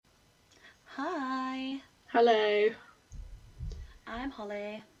Hello, I'm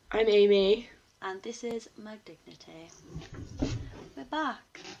Holly, I'm Amy. and this is Mug Dignity. We're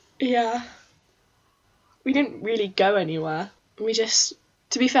back. Yeah, we didn't really go anywhere.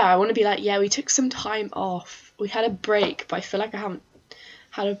 To be fair, I want to be like, yeah, we took some time off. We had a break, but I feel like I haven't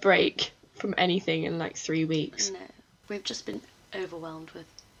had a break from anything in like 3 weeks. No, we've just been overwhelmed with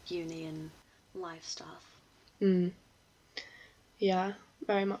uni and life stuff. Yeah,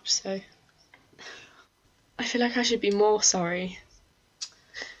 very much so. I feel like I should be more sorry.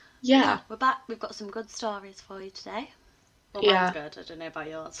 Yeah. We're back. We've got some good stories for you today. Well, Yeah. mine's good. I don't know about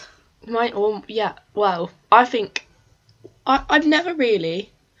yours. I think I've never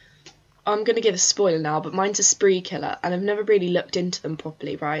really. I'm gonna give a spoiler now, but mine's a spree killer, and I've never really looked into them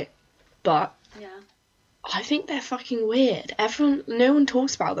properly, right? But Yeah. I think they're fucking weird. No one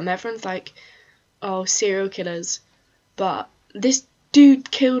talks about them. Everyone's like, oh, serial killers. But this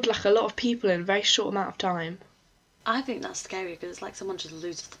dude killed like a lot of people in a very short amount of time. I think that's scary because it's like someone just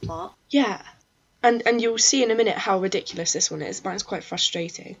loses the plot. Yeah. And you'll see in a minute how ridiculous this one is. Mine's quite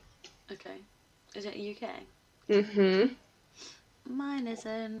frustrating. Okay. Is it UK? Mm-hmm. Mine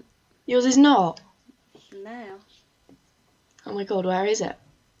isn't. Yours is not? No. Oh my god, where is it?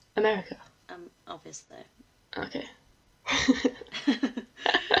 America? Obviously. Okay.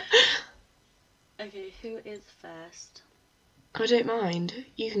 Okay, who is first? I don't mind.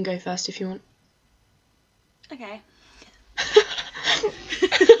 You can go first if you want. Okay.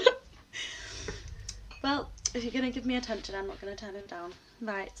 Well, if you're going to give me attention, I'm not going to turn it down.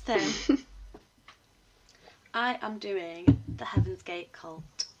 Right, so I am doing the Heaven's Gate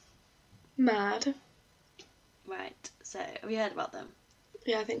cult. Mad. Right, so have you heard about them?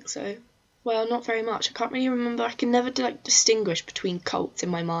 Yeah, I think so. Well, not very much. I can't really remember. I can never distinguish between cults in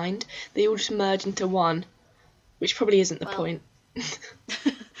my mind. They all just merge into one, which probably isn't the point.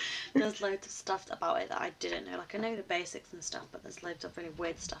 There's loads of stuff about it that I didn't know. Like, I know the basics and stuff, but there's loads of really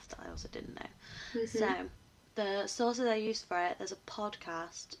weird stuff that I also didn't know. Mm-hmm. So, the sources I used for it, there's a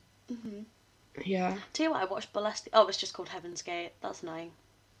podcast. Mm-hmm. Yeah. Tell you what, I watched Burlesque. Oh, it's just called Heaven's Gate. That's annoying.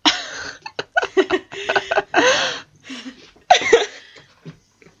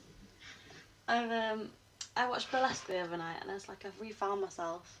 I watched Burlesque the other night, and I was like, I've refound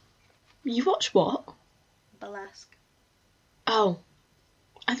myself. You watch what? Burlesque. Oh.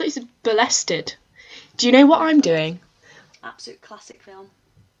 I thought you said Burlested. Do you know what I'm doing? Absolute classic film.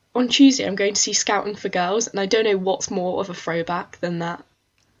 On Tuesday, I'm going to see Scouting for Girls, and I don't know what's more of a throwback than that.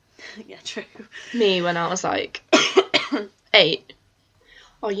 Yeah, true. Me when I was like 8.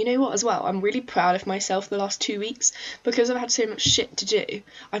 Oh, you know what as well? I'm really proud of myself the last 2 weeks because I've had so much shit to do.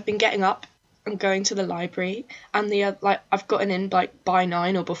 I've been getting up and going to the library, and I've gotten in like by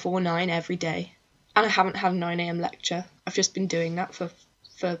 9 or before 9 every day, and I haven't had a 9 a.m. lecture. I've just been doing that for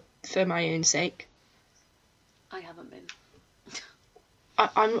my own sake. I haven't been.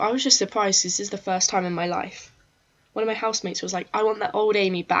 I was just surprised. This is the first time in my life. One of my housemates was like, I want that old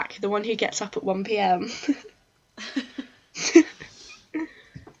Amy back, the one who gets up at 1 p.m.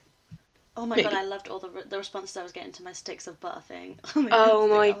 Oh my god, I loved all the responses I was getting to my sticks of butter thing. Oh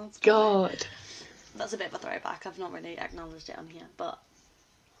my god. That's a bit of a throwback. I've not really acknowledged it on here, but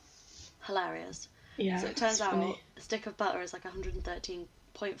hilarious. Yeah. So it turns out a stick of butter is like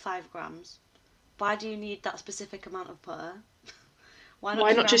 113.5 grams. Why do you need that specific amount of butter?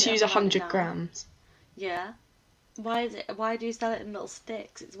 Why not just use 100 grams? Yeah. Why do you sell it in little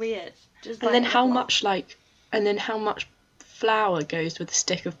sticks? It's weird. Just and then how much flour goes with a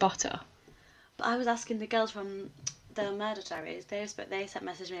stick of butter? But I was asking the girls from the Murder Diaries. They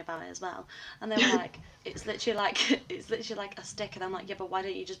messaged me about it as well, and they were like, it's literally like a stick, and I'm like, yeah, but why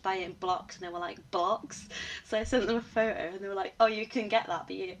don't you just buy it in blocks? And they were like, blocks. So I sent them a photo, and they were like, oh, you can get that,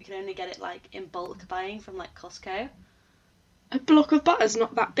 but you can only get it like in bulk buying from like Costco. A block of butter's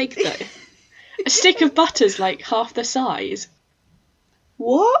not that big though. A stick of butter's like half the size.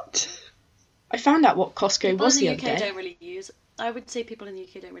 What? I found out what Costco was the other day. Don't really use. I would say people in the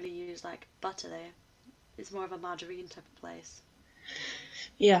UK don't really use like butter though. It's more of a margarine type of place.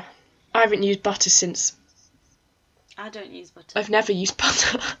 Yeah, I haven't used butter since. I don't use butter. I've never used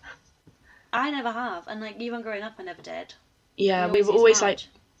butter. I never have, and like even growing up, I never did. Yeah, we were always like,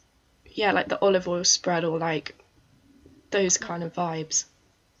 like the olive oil spread or like those kind of vibes.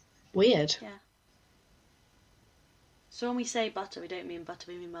 Weird. Yeah. So when we say butter, we don't mean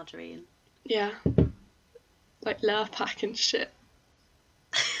butter, we mean margarine. Yeah. Like Lurpak and shit.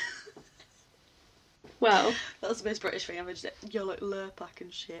 Well. That's the most British thing ever. You're like Lurpak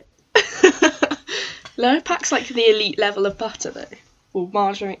and shit. Lurpak's like the elite level of butter though. Or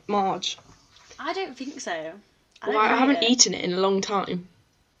Marge. I don't think so. I haven't eaten it in a long time.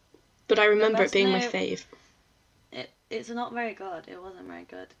 But I remember it being my fave. It's not very good. It wasn't very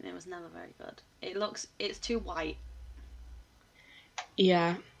good. It was never very good. It's too white.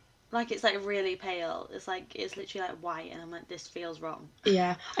 Yeah. Like, it's, like, really pale. It's literally, like, white, and I'm like, this feels wrong.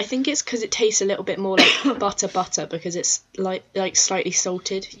 Yeah. I think it's because it tastes a little bit more like butter, because it's, like slightly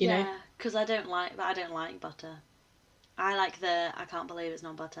salted, you know? Yeah, because I don't like butter. I can't believe it's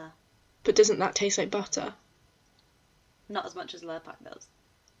not butter. But doesn't that taste like butter? Not as much as Lurpak does.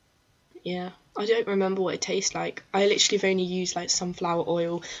 Yeah. I don't remember what it tastes like. I literally have only used, like, sunflower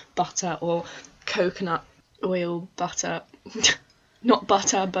oil, butter, or coconut oil, butter. Not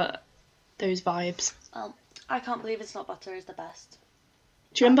butter, but those vibes. Well, I can't believe it's not butter is the best.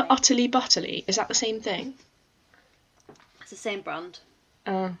 Do you remember Utterly Butterly? Is that the same thing? It's the same brand.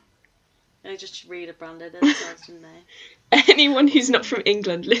 I just read a branded themselves, didn't they? Anyone who's not from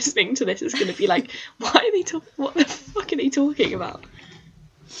England listening to this is going to be like, why are they talking? What the fuck are they talking about?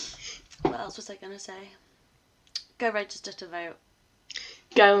 What else was I going to say? Go register to vote.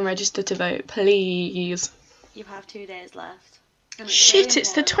 Go and register to vote, please. You have 2 days left. Shit,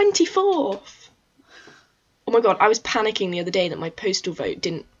 it's the 24th. Oh my god, I was panicking the other day that my postal vote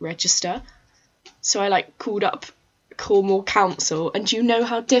didn't register. So I, like, called up Cornwall Council, and do you know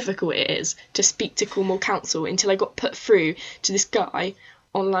how difficult it is to speak to Cornwall Council until I got put through to this guy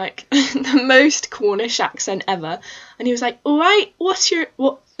on, like, the most Cornish accent ever, and he was like, alright, what's your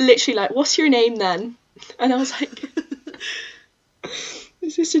name then? And I was like,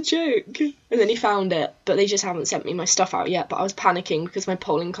 is this a joke? And then he found it, but they just haven't sent me my stuff out yet, but I was panicking because my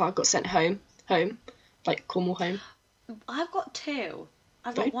polling card got sent home, like Cornwall home. I've got 2.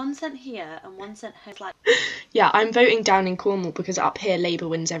 I've got one sent here and one sent home. Like, yeah, I'm voting down in Cornwall because up here Labour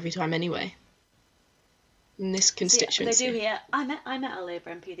wins every time anyway. In this constituency. See, they do here. I met a Labour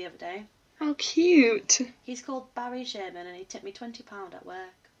MP the other day. How cute. He's called Barry Sherman, and he tipped me £20 at work.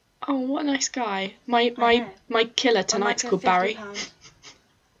 Oh, what a nice guy. My killer tonight's called Barry.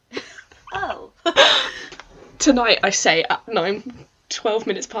 Oh. Tonight, I say, at 12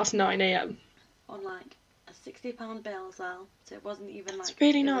 minutes past 9 a.m. On, like, a £60 bill as well. So it wasn't even, like... It's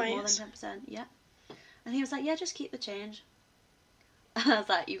really nice. nice. More than 10%, yeah. And he was like, yeah, just keep the change. And I was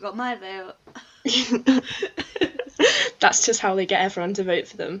like, you got my vote. That's just how they get everyone to vote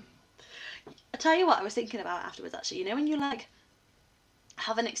for them. I tell you what I was thinking about afterwards, actually. You know when you, like,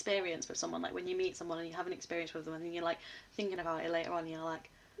 have an experience with someone, like when you meet someone and you have an experience with them and then you're, like, thinking about it later on and you're like,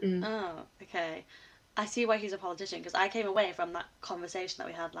 oh, okay. I see why he's a politician, because I came away from that conversation that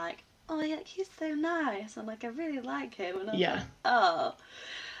we had like, oh, yeah, he's so nice, and, like, I really like him. And I was like, oh.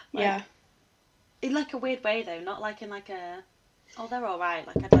 Like, yeah. In, like, a weird way, though. Not, like, in, like, a... Oh, they're alright.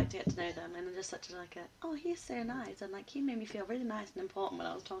 Like, I'd like to get to know them. And then just such a, like, oh, he's so nice. And, like, he made me feel really nice and important when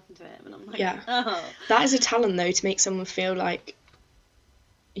I was talking to him. And I'm like, oh. That is a talent, though, to make someone feel like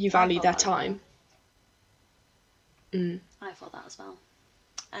you value their time. I thought that as well.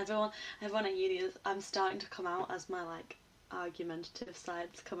 Everyone at uni is... I'm starting to come out as my, like, argumentative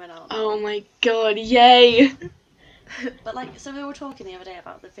side's coming out. Oh my god, yay! But, like, so we were talking the other day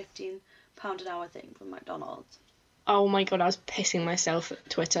about the £15 an hour thing from McDonald's. Oh my god, I was pissing myself at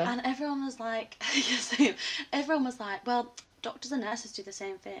Twitter. And everyone was like, well, doctors and nurses do the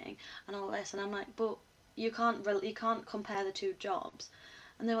same thing and all this. And I'm like, but you can't compare the two jobs.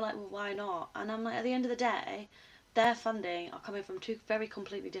 And they were like, well, why not? And I'm like, at the end of the day, their funding are coming from two very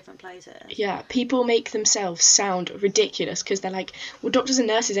completely different places. Yeah, people make themselves sound ridiculous because they're like, well, doctors and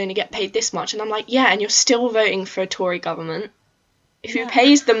nurses only get paid this much. And I'm like, yeah, and you're still voting for a Tory government who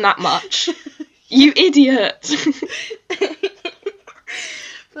pays them that much. You idiot.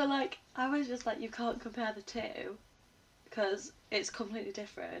 But, like, I was just like, you can't compare the two because it's completely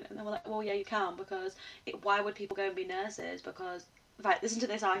different. And they were like, well, yeah, you can, because why would people go and be nurses? Because, right, listen to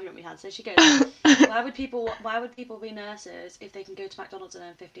this argument we had. So she goes, why would people be nurses if they can go to McDonald's and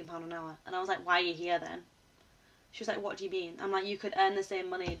earn £15 an hour? And I was like, why are you here then? She was like, what do you mean? I'm like, you could earn the same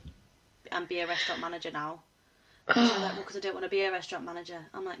money and be a restaurant manager now. And she was like, well, because I don't want to be a restaurant manager.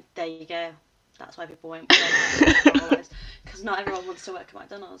 I'm like, there you go. That's why people won't because not everyone wants to work at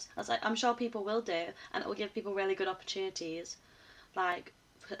McDonald's. I was like, I'm sure people will do, and it will give people really good opportunities, like,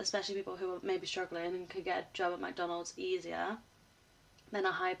 especially people who are maybe struggling and could get a job at McDonald's easier than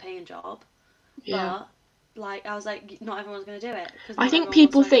a high paying job. Yeah. But, like, I was like, not everyone's going to do it. I think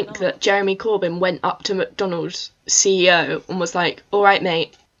people think that Jeremy Corbyn went up to McDonald's CEO and was like, all right,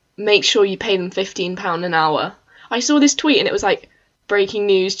 mate, make sure you pay them £15 an hour. I saw this tweet and it was like, breaking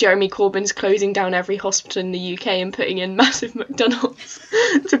news, Jeremy Corbyn's closing down every hospital in the UK and putting in massive McDonald's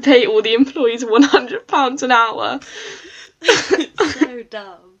to pay all the employees £100 an hour. It's so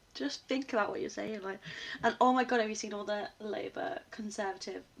dumb. Just think about what you're saying. Like, and oh my god, have you seen all the Labour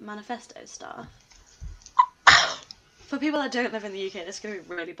Conservative manifesto stuff? For people that don't live in the UK, this is going to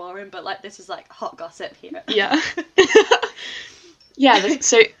be really boring, but, like, this is, like, hot gossip here. Yeah. Yeah,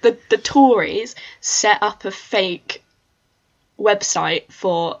 so the Tories set up a fake website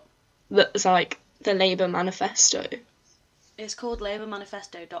for that's like the Labour manifesto. It's called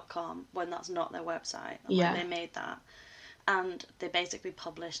labourmanifesto.com when that's not their website. Yeah. Like, they made that. And they basically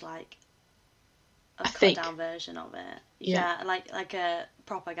published, like, a fake cut-down version of it. Yeah. Like a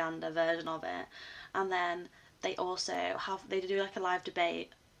propaganda version of it. And then they also they do, like, a live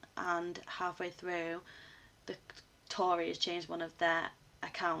debate, and halfway through, the Tories changed one of their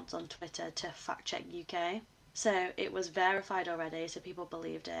accounts on Twitter to Fact Check UK. So it was verified already, so people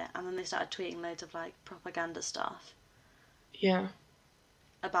believed it, and then they started tweeting loads of, like, propaganda stuff. Yeah.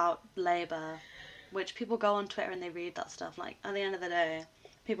 About Labour, which people go on Twitter and they read that stuff. Like, at the end of the day,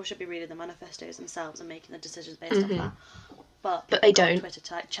 people should be reading the manifestos themselves and making the decisions based on that. But they go don't. on Twitter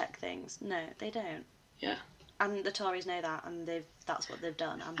to, like, check things. No, they don't. Yeah. And the Tories know that, and that's what they've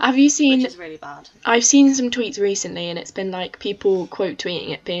done. Have you seen? Which is really bad. I've seen some tweets recently, and it's been like people quote tweeting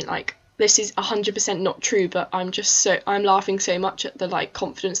it, being like, "This is 100% not true," but I'm laughing so much at the, like,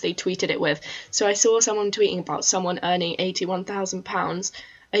 confidence they tweeted it with. So I saw someone tweeting about someone earning £81,000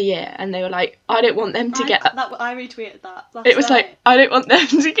 a year, and they were like, "I don't want them to get." I retweeted that. It was like, I don't want them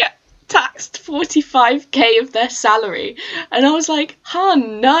to get taxed 45k of their salary, and I was like,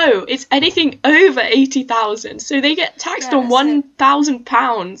 no, it's anything over 80,000, so they get taxed on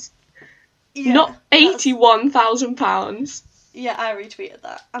 £1,000, not £81,000. Yeah, I retweeted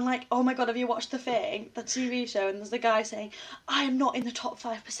that. And, like, oh my god, have you watched The Thing, the TV show, and there's the guy saying, I am not in the top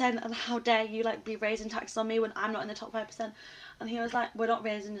 5%, and how dare you, like, be raising taxes on me when I'm not in the top 5%. And he was like, we're not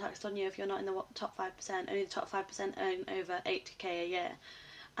raising taxes on you if you're not in the top 5%, only the top 5% earn over 80k a year.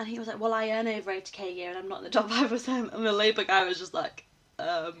 And he was like, well, I earn over 80k a year and I'm not in the top 5%. And the Labour guy was just like,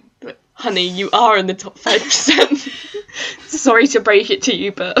 honey, you are in the top 5%. Sorry to break it to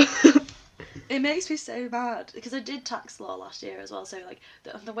you, but... It makes me so mad, because I did tax law last year as well, so, like,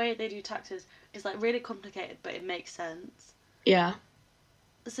 the way they do taxes is, like, really complicated, but it makes sense. Yeah.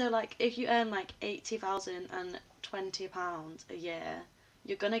 So, like, if you earn, like, £80,020 a year,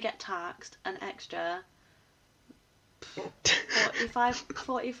 you're gonna get taxed an extra 45?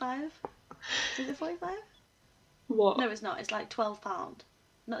 Is it 45? What? No, it's not. It's like £12.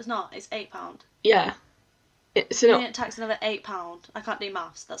 No, it's not. It's £8. Yeah. It's You not... get taxed another £8. I can't do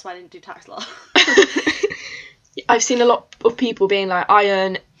maths. That's why I didn't do tax law. I've seen a lot of people being like, I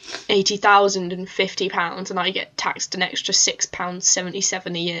earn £80,050 and I get taxed an extra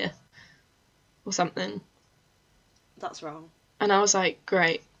 £6.77 a year or something. That's wrong. And I was like,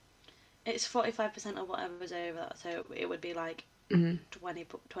 great. It's 45% of whatever's over, so it would be like 20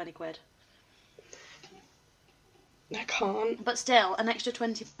 quid. I can't. But still, an extra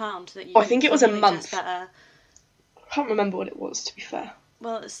 £20 that you. I think it was a month. Better. I can't remember what it was, to be fair.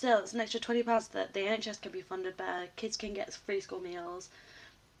 Well, still, it's an extra £20 that the NHS can be funded better. Kids can get free school meals.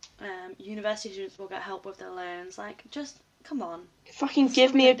 University students will get help with their loans. Like, just come on. Fucking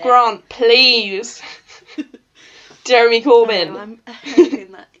give me a grant, please. Jeremy Corbyn. I'm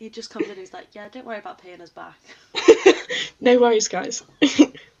hoping that he just comes in and he's like, yeah, don't worry about paying us back. No worries, guys.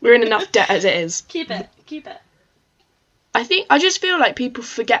 We're in enough debt as it is. Keep it. I just feel like people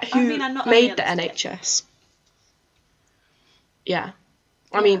forget who made the NHS. Yeah.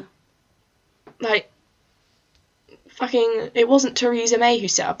 I mean, like, fucking, it wasn't Theresa May who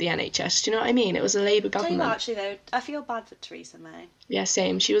set up the NHS, do you know what I mean? It was a Labour government. Tell you what, actually, though, I feel bad for Theresa May. Yeah,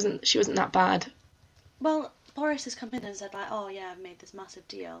 same. She wasn't that bad. Well, Boris has come in and said, like, oh yeah, I've made this massive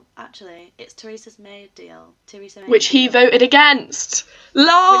deal. Actually, it's Theresa May's deal. Which he voted against.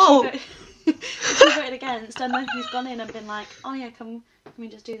 LOL! Which he voted against, and then he's gone in and been like, oh yeah, can we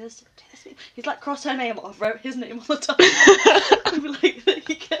just do this? He's like crossed her name off, wrote his name on the top. And be like, there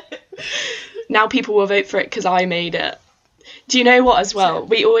you go. Now people will vote for it because I made it. Do you know what as well?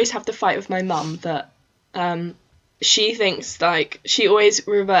 We always have the fight with my mum that she thinks, like, she always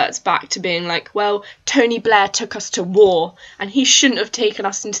reverts back to being like, well, Tony Blair took us to war and he shouldn't have taken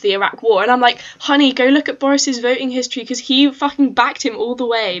us into the Iraq war. And I'm like, honey, go look at Boris's voting history because he fucking backed him all the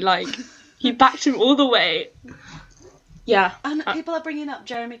way. Like, he backed him all the way. Yeah. And people are bringing up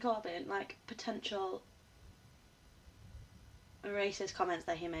Jeremy Corbyn, like, potential racist comments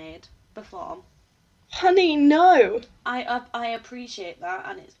that he made before. Honey, no. I appreciate that,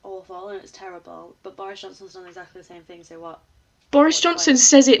 and it's awful and it's terrible, but Boris Johnson's done exactly the same thing, so what? Boris Johnson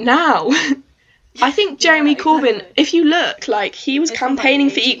says it now. I think Jeremy Corbyn, if you look, like, he was campaigning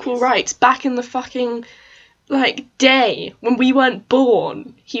for equal rights back in the fucking, like, day when we weren't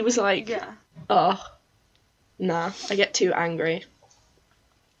born. He was like, oh, nah, I get too angry.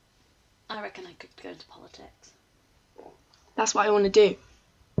 I reckon I could go into politics. That's what I want to do.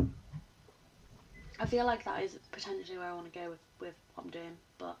 I feel like that is potentially where I want to go with what I'm doing,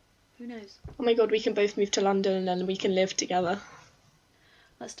 but who knows? Oh my god, we can both move to London and then we can live together.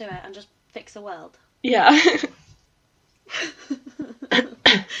 Let's do it and just fix the world. Yeah.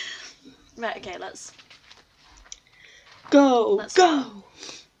 Right, okay, let's go.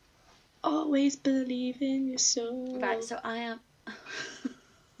 Always believe in your soul. Right, so I am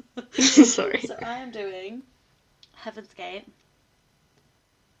Sorry. So I am doing Heaven's Gate.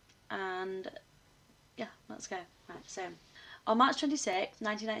 And yeah, let's go. Right, so on March 26,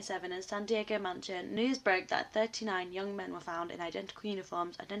 1997, in San Diego mansion, news broke that 39 young men were found in identical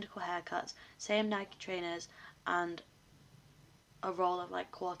uniforms, identical haircuts, same Nike trainers, and a roll of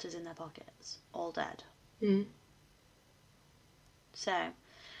like quarters in their pockets, all dead. Mm. So,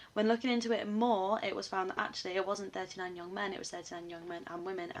 when looking into it more, it was found that actually it wasn't 39 young men, it was 39 young men and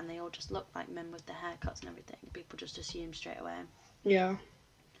women, and they all just looked like men with their haircuts and everything. People just assumed straight away. Yeah.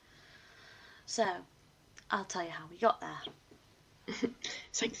 So, I'll tell you how we got there.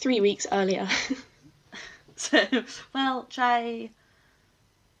 It's like 3 weeks earlier. So, well, try...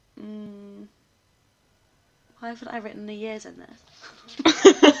 why haven't I written the years in this?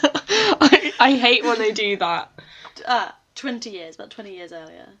 I hate when they do that. 20 years, about 20 years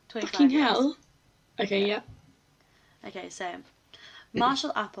earlier. 25 Fucking years. hell. Okay, yeah. Okay, so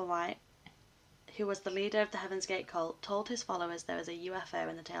Marshall Applewhite, who was the leader of the Heaven's Gate cult, told his followers there was a UFO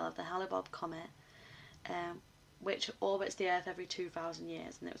in the tail of the Hale-Bopp comet, which orbits the Earth every 2,000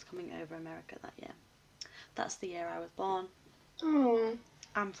 years, and it was coming over America that year. That's the year I was born. Oh.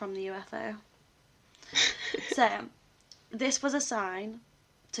 I'm from the UFO. So, this was a sign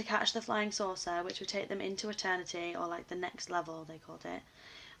to catch the flying saucer, which would take them into eternity, or like the next level, they called it.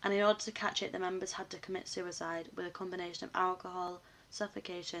 And in order to catch it, the members had to commit suicide with a combination of alcohol,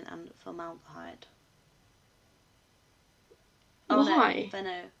 suffocation, and formaldehyde. Why? Oh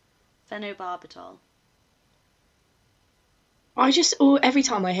no, phenobarbital. Every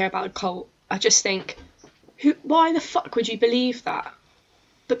time I hear about a cult, I just think, why the fuck would you believe that?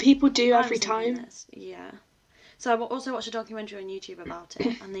 But people do every time. This. Yeah. So I also watched a documentary on YouTube about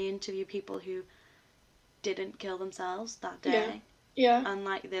it, and they interview people who didn't kill themselves that day. Yeah. And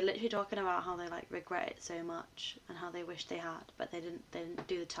like they're literally talking about how they like regret it so much and how they wish they had, but they didn't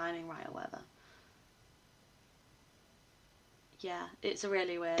do the timing right or whatever. Yeah, it's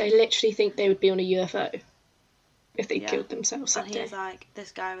really weird. They literally think they would be on a UFO if they killed themselves that day. day. And he was like,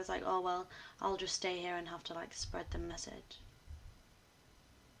 this guy was like, oh well, I'll just stay here and have to like spread the message.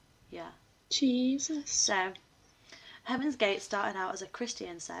 Yeah. Jesus. So, Heaven's Gate started out as a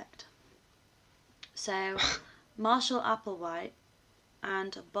Christian sect. So, Marshall Applewhite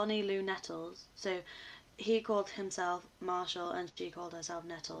and Bonnie Lou Nettles, so he called himself Marshall and she called herself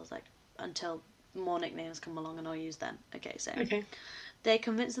Nettles, like, until more nicknames come along and I'll use them. Okay. They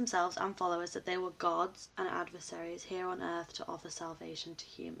convinced themselves and followers that they were gods and adversaries here on earth to offer salvation to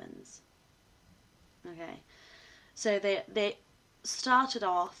humans. Okay. So they started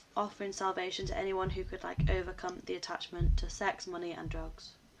off offering salvation to anyone who could like overcome the attachment to sex, money and drugs.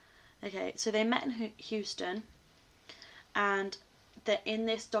 Okay, so they met in Houston, and in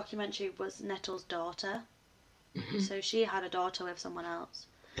this documentary was Nettles' daughter. Mm-hmm. So she had a daughter with someone else,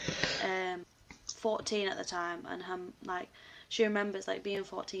 14 at the time, and she remembers like being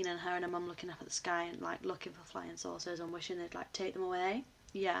 14 and her and her mum looking up at the sky and like looking for flying saucers and wishing they'd like take them away.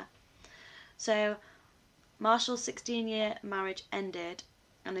 Yeah. So Marshall's 16-year marriage ended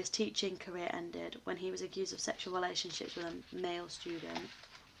and his teaching career ended when he was accused of sexual relationships with a male student.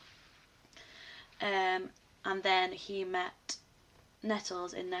 And then he met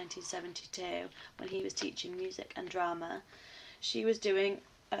Nettles in 1972 when he was teaching music and drama. She was doing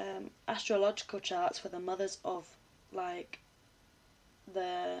astrological charts for the mothers of like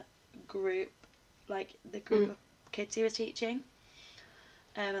the group of kids he was teaching,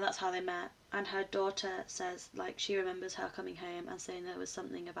 and that's how they met. And her daughter says like she remembers her coming home and saying there was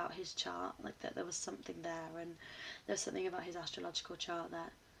something about his chart, like that there was something there, and there was something about his astrological chart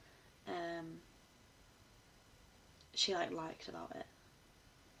that she liked about it.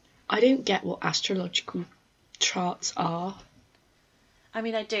 I don't get what astrological charts are. I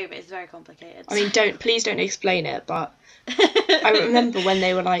mean, I do, but it's very complicated. I mean, please don't explain it, but I remember when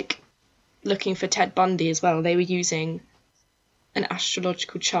they were like looking for Ted Bundy as well, they were using an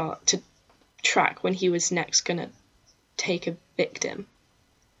astrological chart to track when he was next gonna take a victim.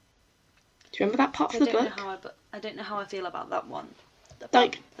 Do you remember that part of the book? I don't know how I feel about that one.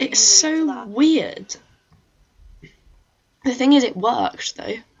 Like, it's so weird. The thing is, it worked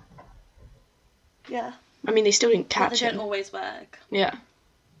though. Yeah. I mean, they still didn't catch They him. don't always work. Yeah.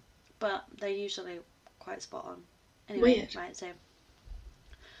 But they're usually quite spot on. Anyway, Weird. right, so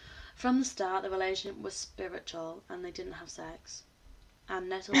from the start, the relationship was spiritual and they didn't have sex. And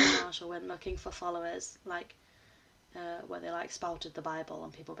Nettles and Marshall went looking for followers, like, where they, like, spouted the Bible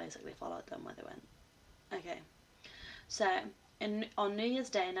and people basically followed them where they went. Okay. So, on New Year's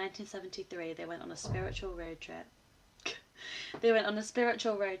Day, 1973, they went on a spiritual road trip.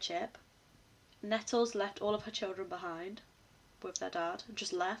 Nettles left all of her children behind with their dad,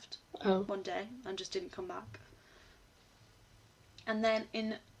 just left one day and just didn't come back. And then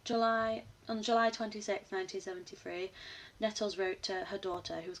on July 26, 1973, Nettles wrote to her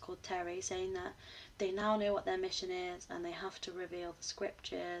daughter, who was called Terry, saying that they now know what their mission is and they have to reveal the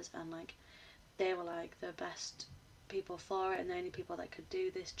scriptures, and like they were like the best people for it and the only people that could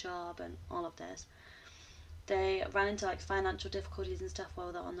do this job and all of this. They ran into like financial difficulties and stuff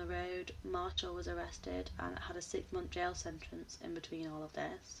while they're on the road. Marshall was arrested and had a 6-month jail sentence in between all of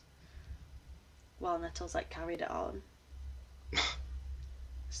this, while Nettles like carried it on.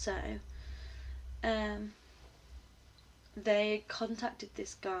 So, they contacted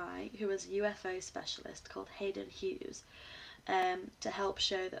this guy who was a UFO specialist called Hayden Hughes, to help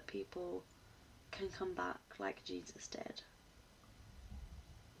show that people can come back like Jesus did.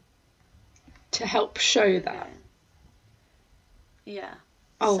 To help show that? Yeah.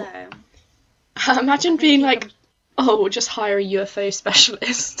 Oh. So, imagine being like, we'll just hire a UFO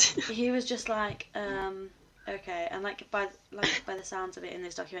specialist. He was just like, okay, and like by the sounds of it in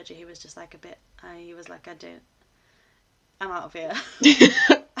this documentary, he was just like a bit. He was like, I'm out of here.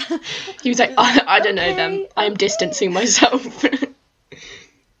 He was like, I don't know them. I'm distancing myself.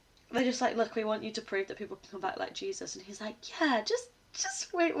 They're just like, look, we want you to prove that people can come back like Jesus, and he's like, yeah, just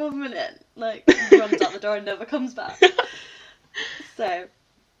wait 1 minute. Like, he runs out the door and never comes back. So,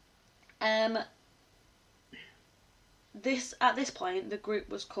 at this point, the group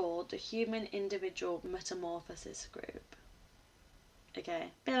was called the Human Individual Metamorphosis Group. Okay,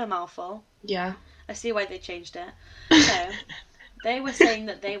 bit of a mouthful. Yeah. I see why they changed it. So, they were saying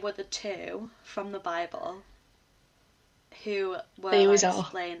that they were the two from the Bible who were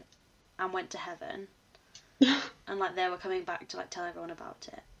explained and went to heaven. And like they were coming back to like tell everyone about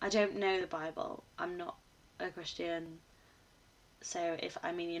it. I don't know the Bible. I'm not a Christian. So if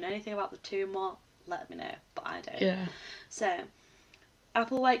you know anything about the two more, let me know. But I don't. Yeah. So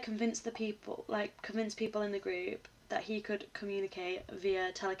Applewhite convinced people in the group that he could communicate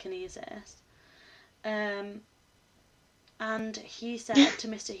via telekinesis. And he said to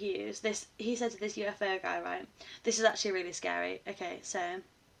Mr. Hughes, he said to this UFO guy, right? This is actually really scary. Okay, so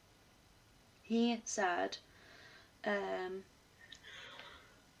he said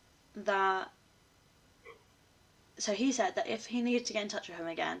that if he needed to get in touch with him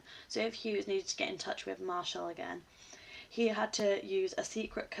again, so if Hughes needed to get in touch with Marshall again, he had to use a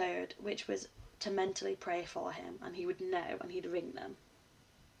secret code, which was to mentally pray for him, and he would know, and he'd ring them.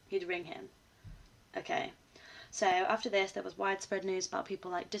 He'd ring him. Okay. So after this, there was widespread news about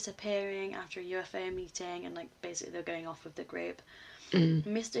people like disappearing after a UFO meeting, and like basically they're going off with the group.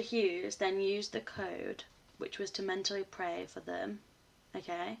 Mr. Hughes then used the code, which was to mentally pray for them.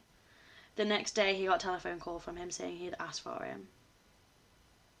 Okay. The next day, he got a telephone call from him saying he'd asked for him.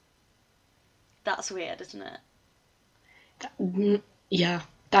 That's weird, isn't it? Yeah,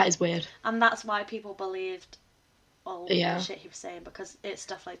 that is weird. And that's why people believed all the shit he was saying, because it's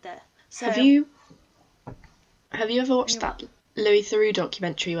stuff like this. So, have you ever watched that Louis Theroux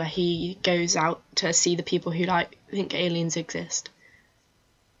documentary where he goes out to see the people who like think aliens exist?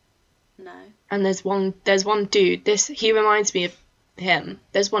 No. And there's one dude. He reminds me of him.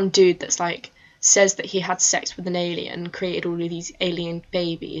 There's one dude that's like says that he had sex with an alien, created all of these alien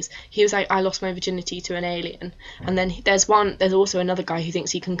babies. He was like, I lost my virginity to an alien. And then there's also another guy who thinks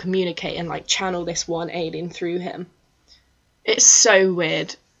he can communicate and like channel this one alien through him. It's so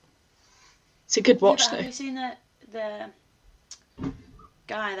weird. It's a good watch though. Have you seen the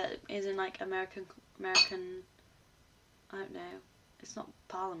guy that is in like American I don't know, it's not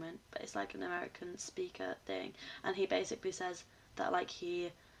Parliament, but it's like an American speaker thing, and he basically says that like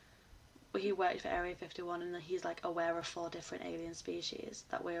he worked for Area 51 and that he's like aware of 4 different alien species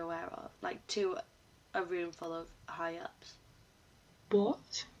that we're aware of, like to a room full of high ups.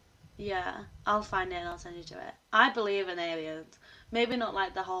 What? Yeah, I'll find it and I'll send you to it. I believe in aliens. Maybe not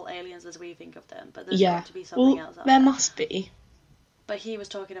like the whole aliens as we think of them, but there's got to be something else out there. There must be. But he was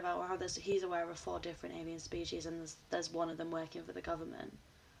talking about how he's aware of 4 different alien species, and there's one of them working for the government,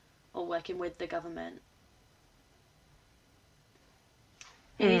 or working with the government.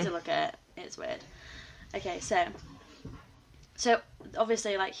 You need to look at it. It's weird. Okay, so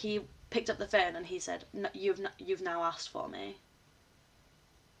obviously, like, he picked up the phone and he said, no, "You've now asked for me."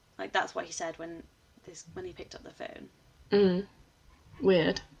 Like, that's what he said when when he picked up the phone.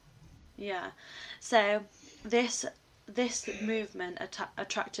 Weird. Yeah. So this movement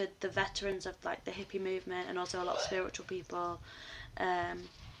attracted the veterans of like the hippie movement and also a lot of spiritual people.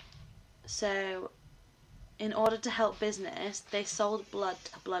 So in order to help business, they sold blood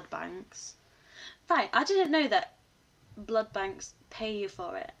to blood banks. Right, I didn't know that blood banks pay you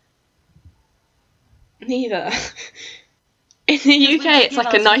for it. Neither. In the UK, it's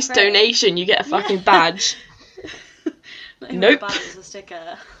like a nice donation. You get a fucking badge. Not even Nope. a badge, it's a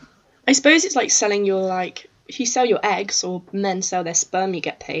sticker. I suppose it's like selling your, like, if you sell your eggs or men sell their sperm, you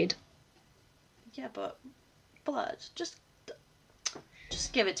get paid. Yeah, but blood, just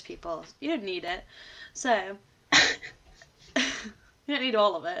give it to people. You don't need it. So, you don't need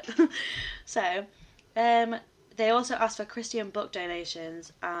all of it. So, they also asked for Christian book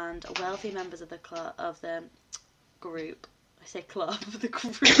donations, and wealthy members of the group. I say club, the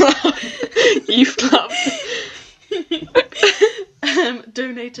group. Youth club.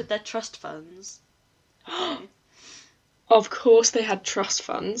 Donated their trust funds. Okay. Of course they had trust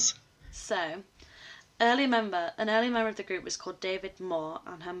funds. So, an early member of the group was called David Moore,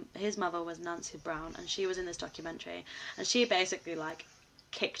 and his mother was Nancy Brown, and she was in this documentary, and she basically like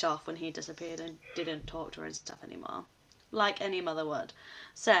kicked off when he disappeared and didn't talk to her and stuff anymore, like any mother would.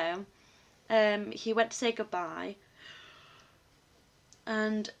 So, he went to say goodbye,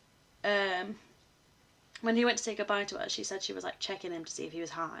 and when he went to say goodbye to her, she said she was like checking him to see if he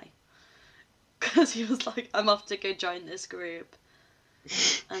was high, because he was like, I'm off to go join this group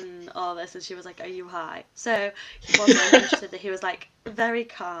and all this, and she was like, are you high? So he wasn't. She said that he was like very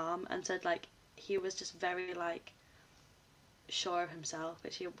calm and said like he was just very like sure of himself,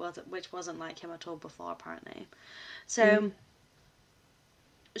 which wasn't like him at all before apparently. So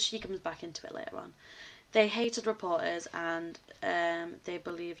she comes back into it later on. They hated reporters, and they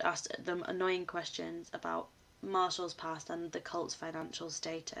asked them annoying questions about Marshall's past and the cult's financial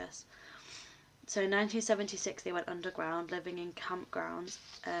status. So in 1976 they went underground, living in campgrounds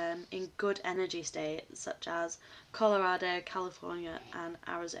in good energy states such as Colorado, California and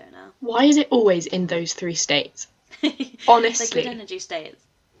Arizona. Why is it always in those 3 states? Honestly. They're good energy states.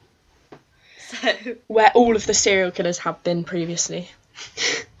 So where all of the serial killers have been previously.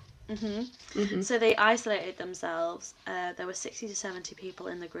 So they isolated themselves. There were 60 to 70 people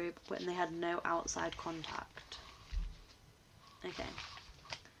in the group, and they had no outside contact. Okay.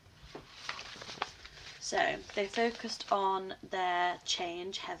 So they focused on their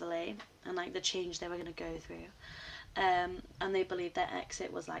change heavily, and like the change they were going to go through, and they believed their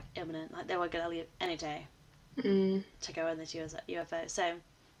exit was like imminent, like they were going to leave any day to go on this UFO. So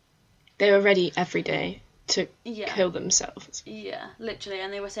they were ready every day to kill themselves. Yeah, literally,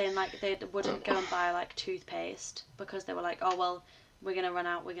 and they were saying like they wouldn't go and buy like toothpaste because they were like, oh well, we're gonna run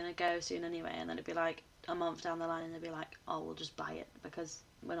out, we're gonna go soon anyway, and then it'd be like a month down the line, and they'd be like, oh, we'll just buy it because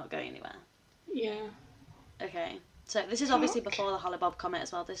we're not going anywhere. Yeah. Okay, so this is obviously before the Hale-Bopp comet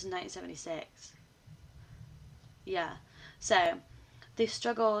as well. This is 1976. Yeah, so they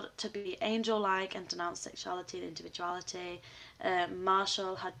struggled to be angel-like and denounced sexuality and individuality.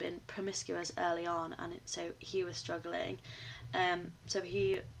 Marshall had been promiscuous early on, and so he was struggling. So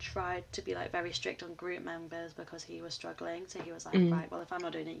he tried to be like very strict on group members because he was struggling. So he was like, right, well, if I'm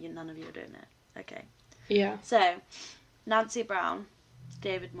not doing it, none of you are doing it. Okay. Yeah. So Nancy Brown,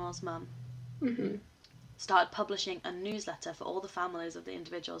 David Moore's mum, started publishing a newsletter for all the families of the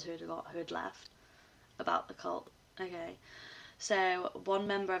individuals who had left about the cult. Okay. So one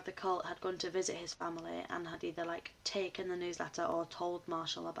member of the cult had gone to visit his family and had either like taken the newsletter or told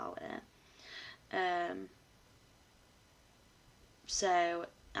Marshall about it. So,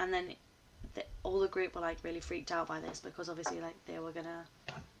 and then all the group were like really freaked out by this because obviously like they were gonna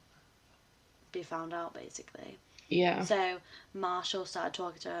be found out basically. Yeah. So Marshall started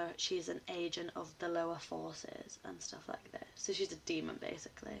talking to her. She's an agent of the lower forces and stuff like this. So she's a demon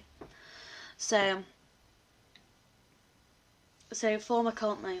basically. So former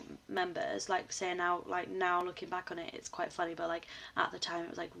cult members, like say now looking back on it, it's quite funny, but like at the time it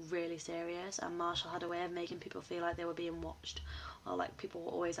was like really serious, and Marshall had a way of making people feel like they were being watched, or like people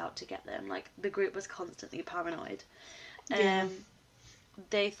were always out to get them. Like the group was constantly paranoid. Yeah.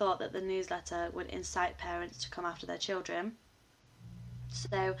 They thought that the newsletter would incite parents to come after their children.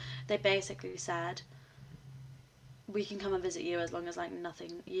 So they basically said, we can come and visit you as long as like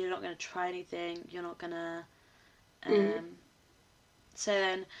nothing, you're not going to try anything, you're not going to So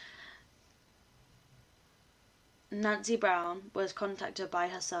then Nancy Brown was contacted by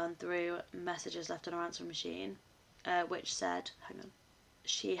her son through messages left on her answering machine, which said,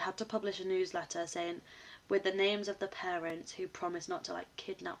 she had to publish a newsletter saying, with the names of the parents who promised not to like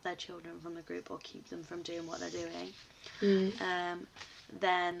kidnap their children from the group or keep them from doing what they're doing.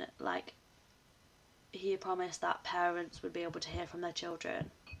 Then like he promised that parents would be able to hear from their children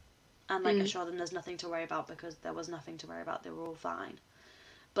and like assure them there's nothing to worry about, because there was nothing to worry about, they were all fine,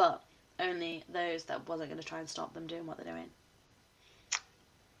 but only those that wasn't going to try and stop them doing what they're doing.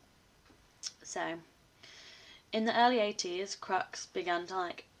 So in the early 80s, Crux began to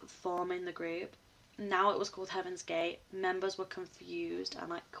like form in the group. Now it was called Heaven's Gate. Members were confused and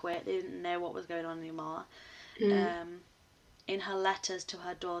like quit. They didn't know what was going on anymore. In her letters to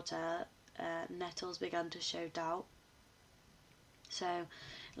her daughter, Nettles began to show doubt. So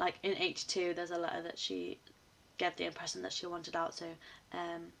like in 82, there's a letter that she gave the impression that she wanted out. So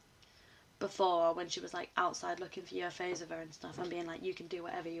before, when she was like outside looking for UFOs of her and stuff and being like, you can do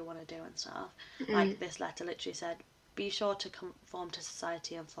whatever you want to do and stuff, like this letter literally said, be sure to conform to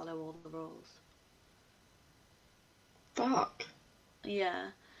society and follow all the rules. Fuck. Yeah.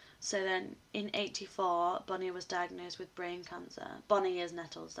 So then in 84, Bonnie was diagnosed with brain cancer. Bonnie is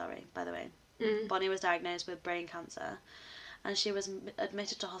Nettles, sorry, by the way. Bonnie was diagnosed with brain cancer, and she was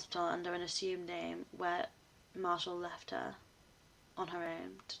admitted to hospital under an assumed name, where Marshall left her on her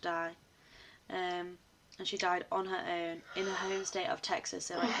own to die. And she died on her own in her home state of Texas,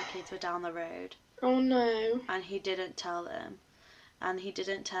 so like her kids were down the road. Oh no. And he didn't tell them. And he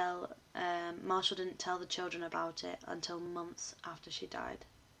didn't tell, Marshall didn't tell the children about it until months after she died.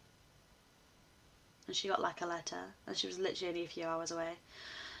 And she got like a letter, and she was literally only a few hours away.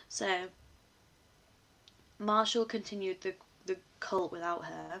 So Marshall continued the cult without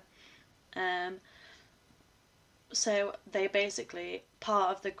her. So they basically, part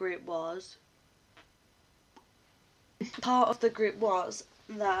of the group was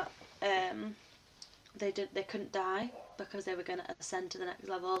that they couldn't die because they were going to ascend to the next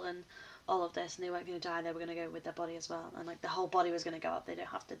level and all of this, and they weren't going to die. They were going to go with their body as well, and like the whole body was going to go up. They don't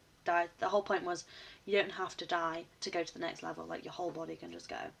have to die. The whole point was you don't have to die to go to the next level. Like your whole body can just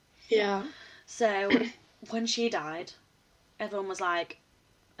go. Yeah. So when she died, everyone was like,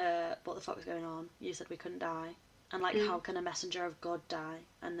 what the fuck was going on? You said we couldn't die. And like, how can a messenger of God die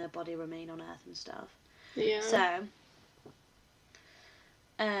and their body remain on earth and stuff? Yeah. So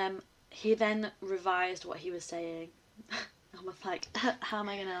he then revised what he was saying. I was like, how am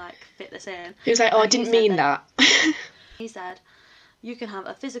I gonna like fit this in? He was like, oh, I didn't mean that. He said, you can have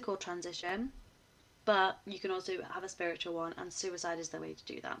a physical transition, but you can also have a spiritual one, and suicide is the way to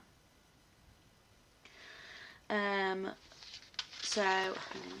do that. So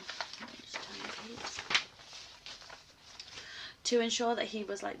to ensure that he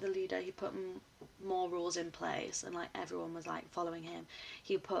was like the leader, he put more rules in place, and like everyone was like following him.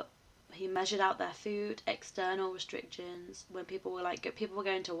 He measured out their food, external restrictions when people were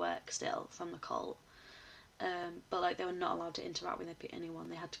going to work still from the cult, but like they were not allowed to interact with anyone.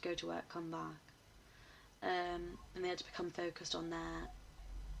 They had to go to work, come back, and they had to become focused on their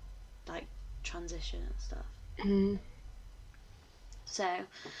like transition and stuff. So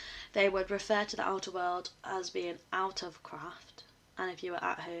they would refer to the outer world as being out of craft, and if you were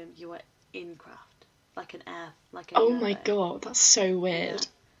at home, you were in craft, like an air, like a Oh UFO. my god, that's so weird.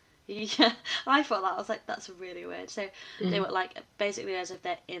 Yeah, I thought that. I was like, that's really weird. So they were like basically as if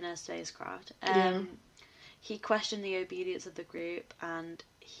they're in a spacecraft. He questioned the obedience of the group, and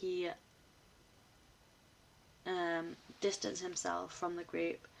he distanced himself from the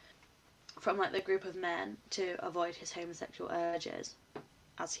group, from like the group of men, to avoid his homosexual urges,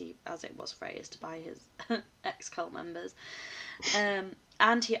 as it was phrased by his ex-cult members.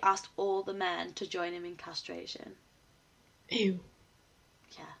 And he asked all the men to join him in castration. Ew.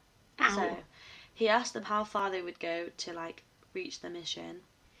 Yeah. Ow. So he asked them how far they would go to like reach the mission.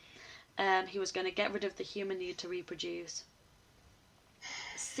 He was going to get rid of the human need to reproduce.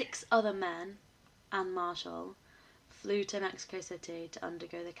 6 other men and Marshall flew to Mexico City to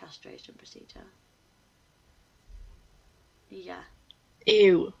undergo the castration procedure. Yeah.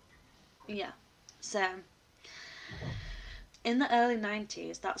 Ew. Yeah. So in the early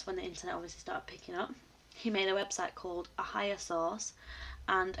 90s, that's when the internet obviously started picking up. He made a website called A Higher Source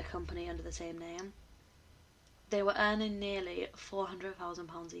and a company under the same name. They were earning nearly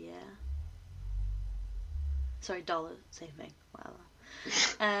 £400,000 a year. Sorry, dollars, same thing, whatever.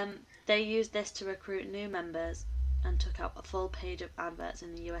 They used this to recruit new members and took out a full page of adverts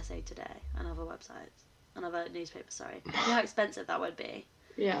in the USA Today and other websites, and other newspapers, sorry. You know how expensive that would be?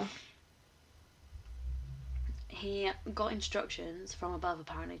 Yeah. He got instructions from above,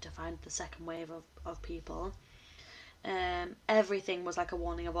 apparently, to find the second wave of people. Everything was like a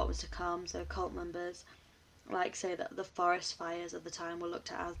warning of what was to come, so cult members like say that the forest fires of the time were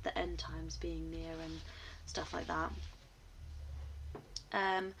looked at as the end times being near and stuff like that.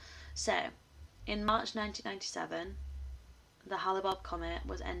 So, in March 1997, the Hale-Bopp comet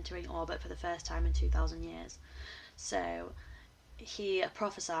was entering orbit for the first time in 2,000 years. So, he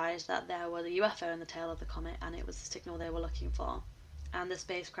prophesied that there was a UFO in the tail of the comet, and it was the signal they were looking for. And the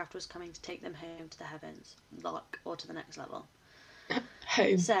spacecraft was coming to take them home to the heavens, or to the next level.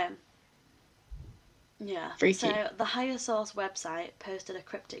 Home. So, yeah. Freaky. So, the Higher Source website posted a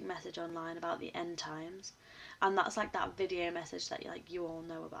cryptic message online about the end times. And that's like that video message that you all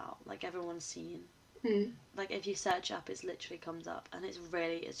know about, like everyone's seen. Mm. Like if you search up, it literally comes up, and it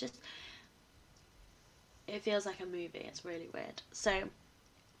feels like a movie. It's really weird. So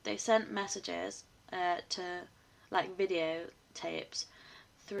they sent messages to like video tapes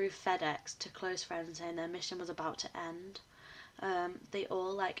through FedEx to close friends saying their mission was about to end. They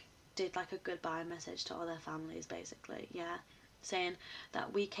all like did like a goodbye message to all their families, basically. Yeah. Saying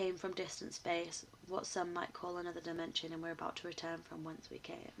that we came from distant space, what some might call another dimension, and we're about to return from whence we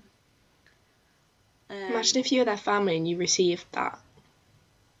came. Imagine if you were their family and you received that.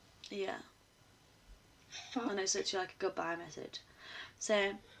 Yeah. Fuck. And it's literally like a goodbye message.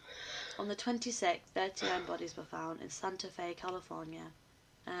 So, on the 26th, 39 bodies were found in Santa Fe, California,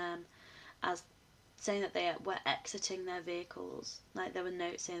 as saying that they were exiting their vehicles. Like there were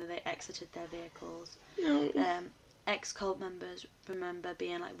notes saying that they exited their vehicles. No. Ex-cult members remember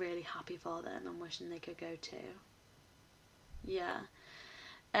being like really happy for them and wishing they could go too. Yeah.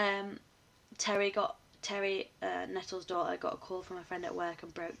 Terry Nettles' daughter got a call from a friend at work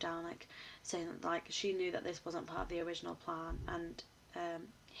and broke down, like saying that like she knew that this wasn't part of the original plan, and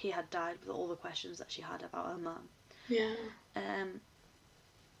he had died with all the questions that she had about her mum. Yeah.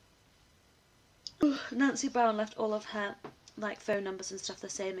 Nancy Brown left all of her like phone numbers and stuff the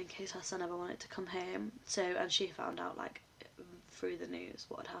same in case her son ever wanted to come home. So, and she found out like through the news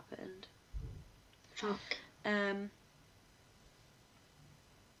what had happened. Fuck.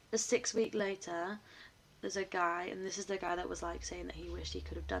 A 6 week later, there's a guy, and this is the guy that was like saying that he wished he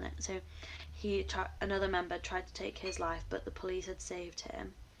could have done it. So, another member tried to take his life, but the police had saved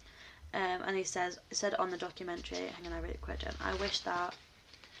him. And he said on the documentary, hang on, I wrote it quite down. I wish that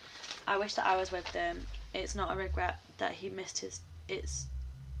I was with them. It's not a regret that he missed his. It's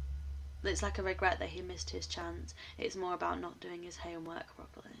like a regret that he missed his chance. It's more about not doing his homework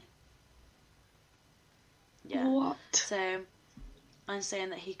properly. Yeah. What? So, I'm saying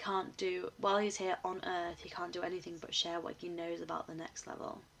that he can't do, while he's here on Earth, he can't do anything but share what he knows about the next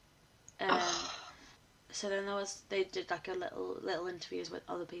level. So then they did like a little interviews with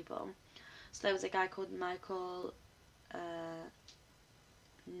other people. So there was a guy called Michael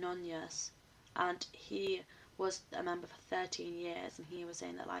Nunez, and he was a member for 13 years, and he was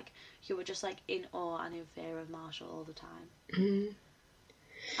saying that like you were just like in awe and in fear of Marshall all the time. Mm.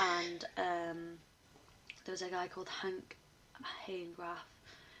 And there was a guy called Hank Hanegraaff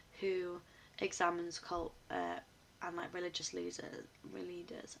who examines cult and like religious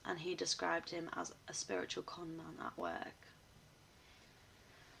leaders, and he described him as a spiritual con man at work.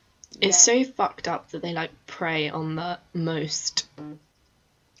 It's so fucked up that they like prey on the most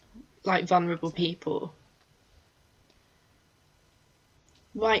like vulnerable people.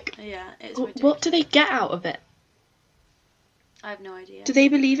 Like, yeah, it's ridiculous. What do they get out of it? I have no idea. Do they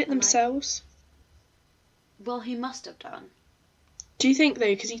believe it And, themselves? Well, he must have done. Do you think though,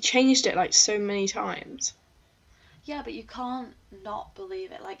 because he changed it like so many times? Yeah, but you can't not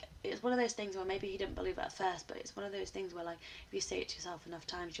believe it. Like, it's one of those things where maybe he didn't believe it at first, but it's one of those things where like if you say it to yourself enough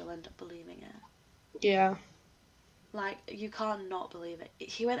times, you'll end up believing it. Yeah. Like, you can't not believe it.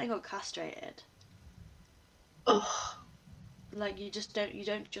 He went and got castrated. Ugh. Like, you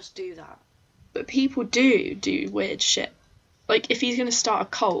don't just do that. But people do weird shit. Like, if he's gonna start a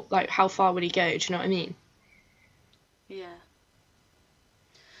cult, like, how far would he go? Do you know what I mean? Yeah.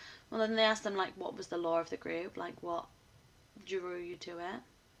 Well, then they asked him, like, what was the law of the group? Like, what drew you to it?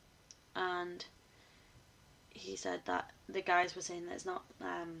 And he said that the guys were saying that it's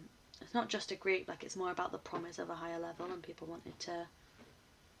not just a group, like, it's more about the promise of a higher level, and people wanted to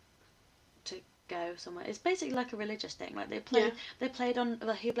go somewhere. It's basically like a religious thing. Like, he played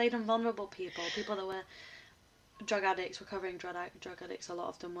on vulnerable people that were drug addicts, recovering drug addicts. A lot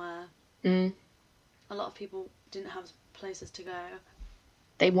of them were. Mm. A lot of people didn't have places to go.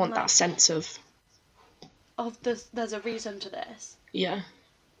 They want that sense of there's a reason to this. Yeah.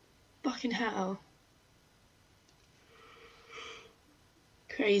 Fucking hell.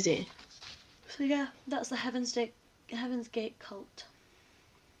 Crazy. So yeah, that's the Heaven's Gate cult.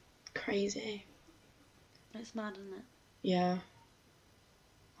 Crazy. It's mad, isn't it? Yeah.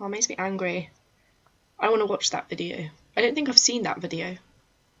 Oh, it makes me angry. I want to watch that video. I don't think I've seen that video.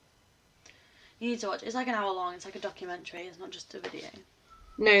 You need to watch it. It's like an hour long. It's like a documentary. It's not just a video.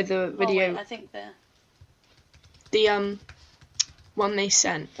 No, the video. Oh, wait, I think the one they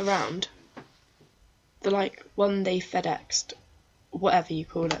sent around. The like one they FedExed, whatever you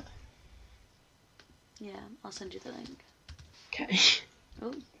call it. Yeah, I'll send you the link. Okay.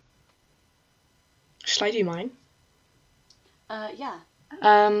 Oh. Shall I do mine? Yeah.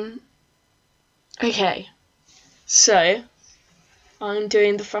 Okay. So, I'm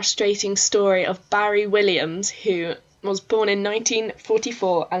doing the frustrating story of Barry Williams, who was born in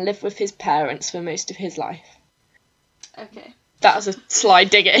 1944 and lived with his parents for most of his life. Okay. That was a sly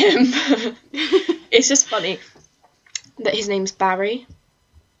dig at him. It's just funny that his name's Barry,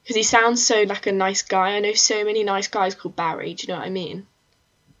 because he sounds so like a nice guy. I know so many nice guys called Barry, do you know what I mean?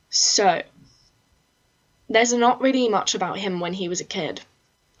 So, there's not really much about him when he was a kid,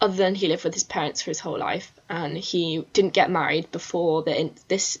 other than he lived with his parents for his whole life, and he didn't get married before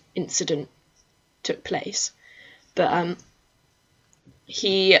this incident took place. But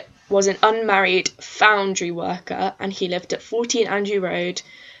he was an unmarried foundry worker, and he lived at 14 Andrew Road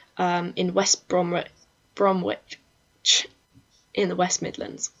in West Bromwich in the West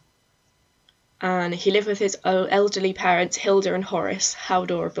Midlands. And he lived with his elderly parents, Hilda and Horace. How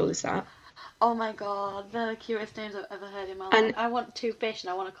adorable is that? Oh my god, they're the cutest names I've ever heard in my life. I want two fish and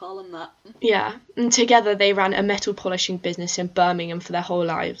I want to call them that. Yeah, and together they ran a metal polishing business in Birmingham for their whole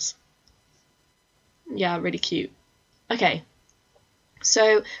lives. Yeah, really cute. Okay.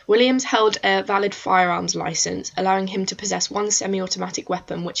 So, Williams held a valid firearms license, allowing him to possess one semi-automatic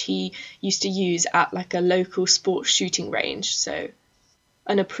weapon, which he used to use at like a local sports shooting range, so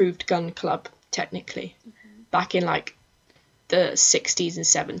an approved gun club, technically, back in like the 60s and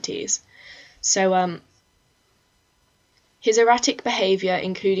 70s. So, his erratic behaviour,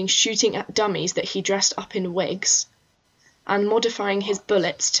 including shooting at dummies that he dressed up in wigs, and modifying his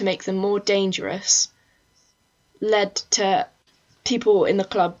bullets to make them more dangerous, led to people in the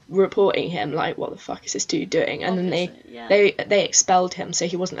club reporting him like, what the fuck is this dude doing? And obviously, then they expelled him, so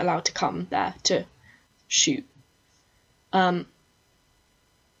he wasn't allowed to come there to shoot. At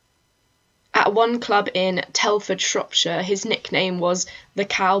one club in Telford, Shropshire, his nickname was the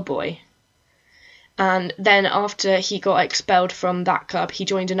Cowboy. And then after he got expelled from that club, he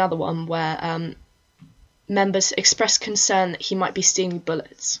joined another one where members expressed concern that he might be stealing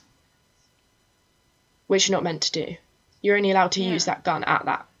bullets, which you're not meant to do. You're only allowed to use that gun at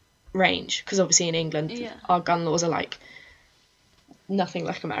that range, because obviously in England, our gun laws are like nothing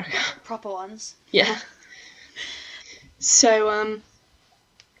like America. Proper ones. Yeah. So,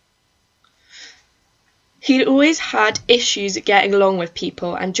 he'd always had issues getting along with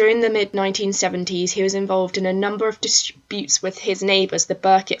people, and during the mid-1970s he was involved in a number of disputes with his neighbours, the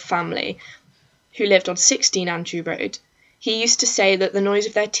Burkitt family, who lived on 16 Andrew Road. He used to say that the noise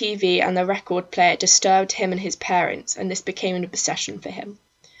of their TV and their record player disturbed him and his parents, and this became an obsession for him.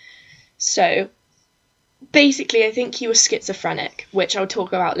 So, basically, I think he was schizophrenic, which I'll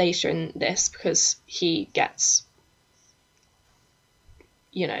talk about later in this, because he gets,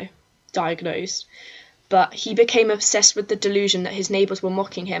 diagnosed. But he became obsessed with the delusion that his neighbours were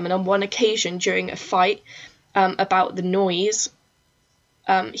mocking him, and on one occasion during a fight about the noise,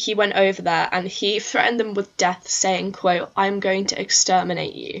 he went over there and he threatened them with death, saying, quote, "I'm going to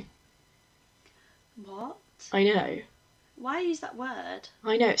exterminate you." What? I know. Why use that word?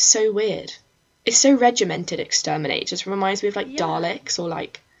 I know, it's so weird. It's so regimented, exterminate. It just reminds me of, Daleks or,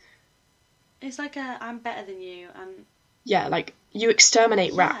 It's like I'm better than you, and... Yeah, you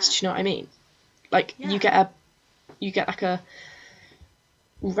exterminate rats, do you know what I mean? You get a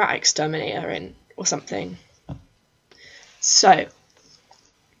rat exterminator in, or something. So...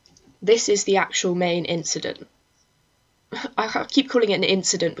 this is the actual main incident. I keep calling it an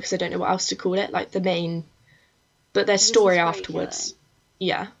incident because I don't know what else to call it, the main... But there's story afterwards.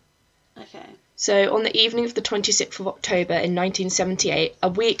 Yeah. Okay. So, on the evening of the 26th of October in 1978, a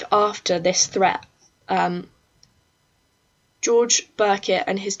week after this threat, George Burkitt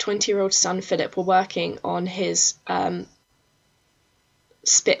and his 20-year-old son Philip were working on his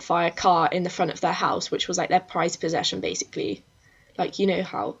Spitfire car in the front of their house, which was their prized possession, basically. You know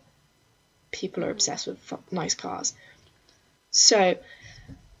how people are obsessed with nice cars. So,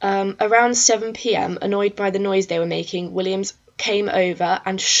 around 7 p.m, annoyed by the noise they were making, Williams came over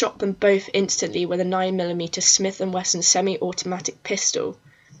and shot them both instantly with a 9mm Smith & Wesson semi-automatic pistol.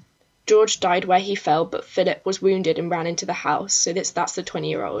 George died where he fell, but Philip was wounded and ran into the house, so that's the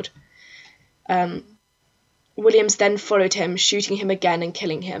 20-year-old. Williams then followed him, shooting him again and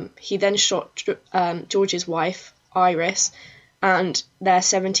killing him. He then shot George's wife, Iris, and their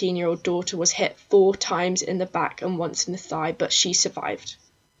 17-year-old daughter was hit 4 times in the back and once in the thigh, but she survived.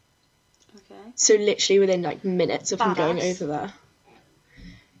 Okay. So literally within like minutes of him going Badass. over there.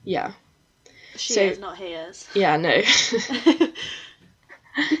 Yeah. She So- is, not he is. Yeah, no.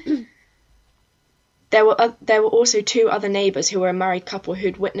 There were also 2 other neighbours who were a married couple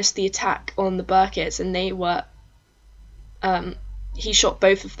who'd witnessed the attack on the Burkitts, and they were he shot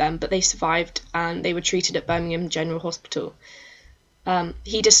both of them, but they survived and they were treated at Birmingham General Hospital.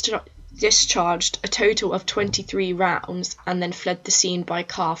 He discharged a total of 23 rounds and then fled the scene by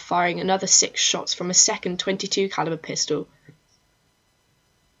car, firing another 6 shots from a second .22 caliber pistol.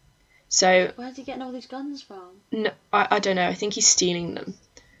 So Where's he getting all these guns from? no, I don't know. I think he's stealing them.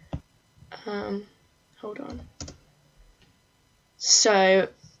 Hold on. So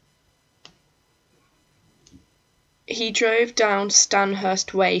he drove down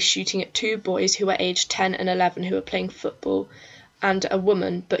Stanhurst Way, shooting at 2 boys who were aged 10 and 11 who were playing football, and a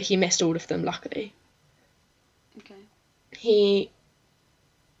woman, but he missed all of them, luckily. Okay. He,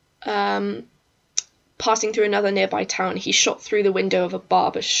 passing through another nearby town, he shot through the window of a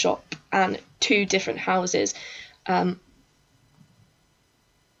barber's shop and 2 different houses.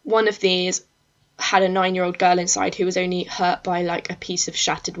 One of these had a 9-year-old girl inside who was only hurt by like a piece of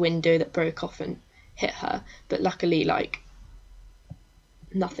shattered window that broke off and hit her, but luckily like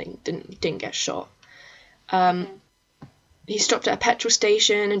nothing, didn't get shot. Okay. He stopped at a petrol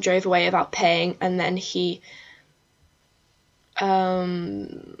station and drove away without paying, and then he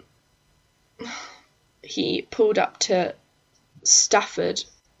pulled up to Stafford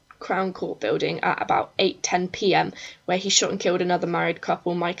Crown Court building at about 8:10 p.m, where he shot and killed another married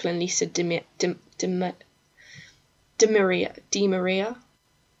couple, Michael and Lisa DeMaria.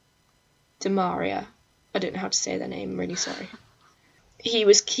 I don't know how to say their name, I'm really sorry. He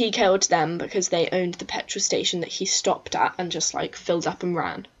killed them because they owned the petrol station that he stopped at and just like filled up and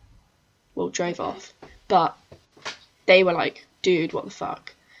ran. Well, drove off. But they were like, dude, what the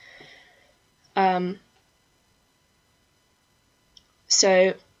fuck?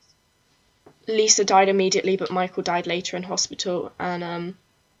 So Lisa died immediately, but Michael died later in hospital. And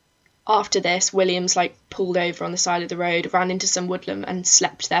after this, Williams like pulled over on the side of the road, ran into some woodland and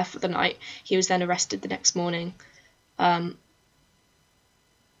slept there for the night. He was then arrested the next morning.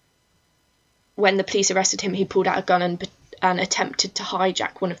 When the police arrested him, he pulled out a gun and attempted to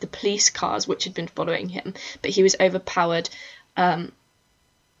hijack one of the police cars which had been following him, but he was overpowered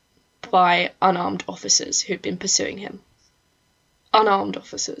by unarmed officers who'd been pursuing him. Unarmed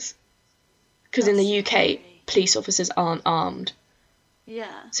officers. Because in the UK, scary. police officers aren't armed.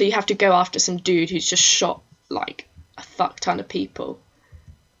 Yeah. So you have to go after some dude who's just shot, like, a fuck ton of people.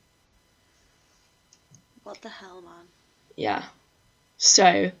 What the hell, man? Yeah.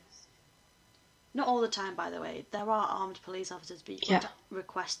 So, Not all the time, by the way. There are armed police officers, but you Yeah. can't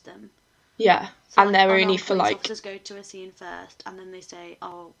request them. yeah. So, And they're only unarmed for, police like, officers go to a scene first, and then they say,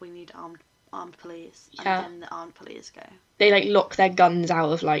 "Oh, we need armed police," and Yeah. then the armed police go. they, like, lock their guns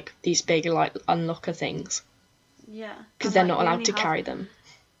out of, like, these big, like, unlocker things. Yeah. Because And, they're like, not we allowed only to have- carry them.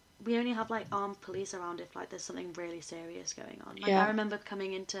 We only have like armed police around if like there's something really serious going on. Like Yeah. I remember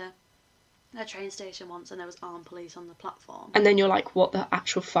coming into a train station once and there was armed police on the platform. And then you're like, what the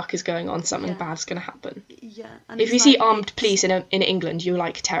actual fuck is going on? Something Yeah. bad's going to happen. Yeah. And If it's you see like, armed it's- police in England, you're,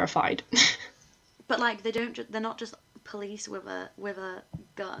 like, terrified. But like they don't. They're not just police with a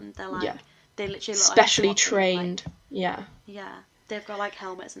gun. They're like Yeah. they literally look Specially like a SWAT team, like- trained. Yeah. yeah. They've got like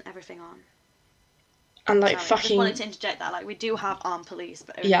helmets and everything on. And, like, Sorry, I just fucking... wanted to interject that. Like we do have armed police,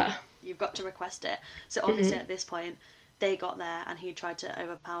 but only Yeah. you've got to request it. So obviously Mhm. at this point, they got there and he tried to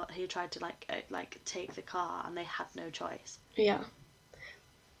overpower. He tried to like take the car, and they had no choice. Yeah.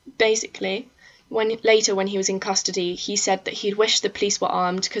 Basically, later when he was in custody, he said that he'd wished the police were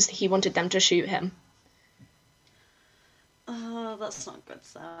armed because he wanted them to shoot him. Oh, that's not a good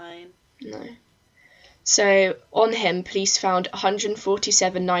sign. No. So, on him, police found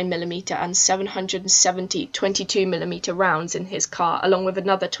 147 9mm and 770 22mm rounds in his car, along with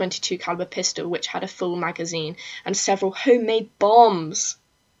another .22 caliber pistol which had a full magazine, and several homemade bombs.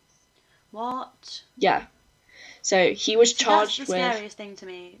 What? Yeah. So, he was See, charged that's the with... scariest thing to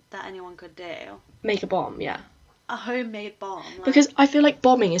me that anyone could do. Make a bomb, yeah. A homemade bomb. Like, Because I feel like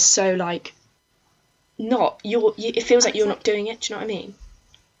bombing is so, like... it feels like it's you're like- not doing it, do you know what I mean?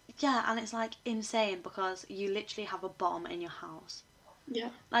 yeah, and it's like insane because you literally have a bomb in your house. Yeah.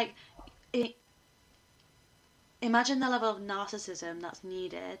 Like, imagine the level of narcissism that's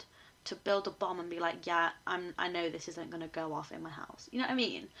needed to build a bomb and be like, yeah, I know this isn't going to go off in my house. You know what I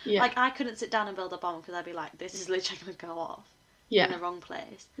mean? Yeah. Like, I couldn't sit down and build a bomb because I'd be like, this is literally going to go off in Yeah. the wrong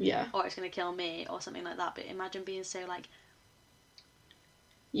place. Yeah. Or it's going to kill me or something like that. But imagine being so, like,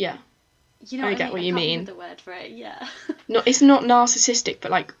 Yeah. you know I what get I mean? what I you can't mean. think of the word for it, yeah. No, it's not narcissistic,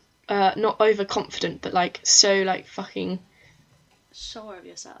 but, like, not overconfident, but like so like fucking. Sure of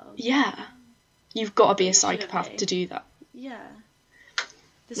yourself. Yeah, you've got to be a You shouldn't psychopath be. to do that. Yeah.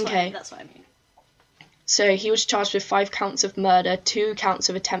 Okay. That's what I mean. So he was charged with 5 counts of murder, 2 counts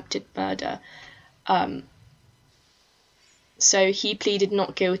of attempted murder. So he pleaded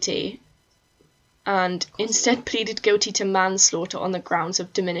not guilty, and instead pleaded guilty to manslaughter on the grounds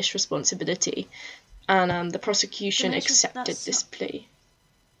of diminished responsibility. And the prosecution accepted this plea.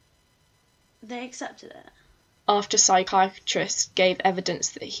 They accepted it. After psychiatrists gave evidence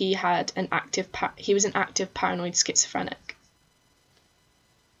that he had he was an active paranoid schizophrenic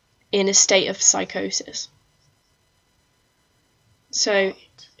in a state of psychosis. So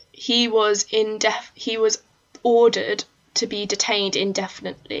he was ordered to be detained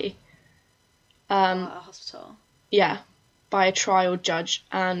indefinitely. At a hospital. Yeah, by a trial judge,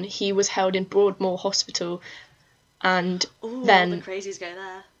 and he was held in Broadmoor Hospital. And then the crazies go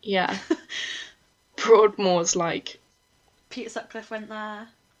there. Yeah. Broadmoor's like... Peter Sutcliffe went there.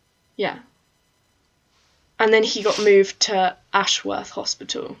 Yeah. And then he got moved to Ashworth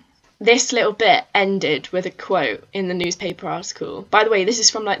Hospital. This little bit ended with a quote in the newspaper article. By the way, this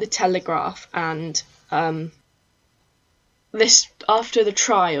is from like the Telegraph, and this after the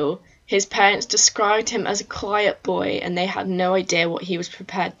trial, his parents described him as a quiet boy, and they had no idea what he was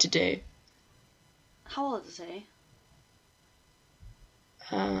prepared to do. How old is he?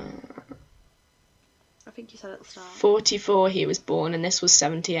 I think you said at the start. 44 he was born, and this was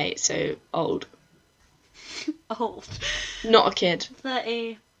 78, so old. Old. Not a kid.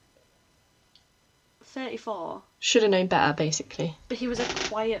 34. Should have known better, basically. But he was a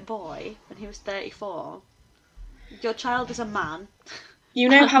quiet boy when he was 34. Your child is a man. You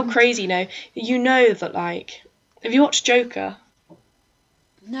know how crazy, no? You know that, like... Have you watched Joker?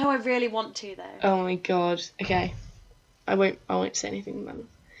 No, I really want to, though. Oh my god. Okay. I won't say anything about it.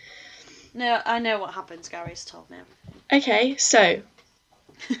 No, I know what happens. Gary's told me. Okay, so...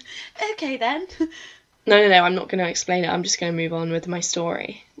 Okay, then. No, I'm not going to explain it. I'm just going to move on with my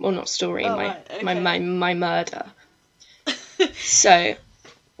story. Well, not story, my murder. So,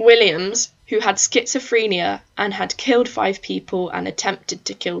 Williams, who had schizophrenia and had killed 5 people and attempted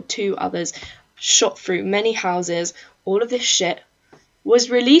to kill 2 others, shot through many houses, all of this shit,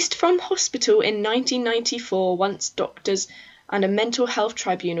 was released from hospital in 1994 once doctors and a mental health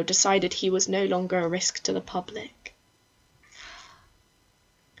tribunal decided he was no longer a risk to the public.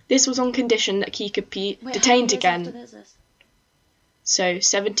 This was on condition that he could be detained again. After this? So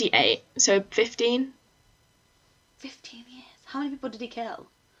 78. So 15? 15 years. How many people did he kill?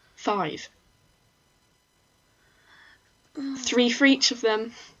 5. 3 for each of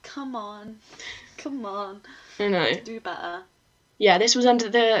them. Come on. I know. Do better. Yeah, this was under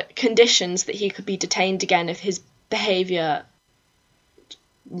the conditions that he could be detained again if his behaviour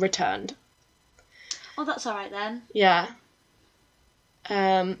returned. Oh, that's alright then. Yeah.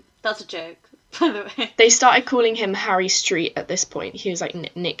 That's a joke, by the way. They started calling him Harry Street at this point. He was like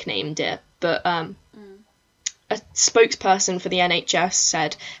nicknamed it, but a spokesperson for the NHS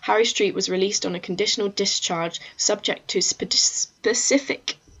said Harry Street was released on a conditional discharge subject to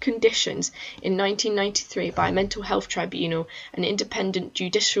specific conditions in 1993 by a mental health tribunal, an independent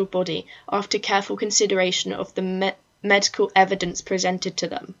judicial body, after careful consideration of the medical evidence presented to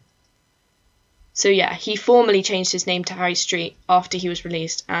them. So yeah, he formally changed his name to Harry Street after he was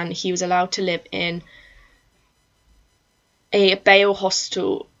released, and he was allowed to live in a Bale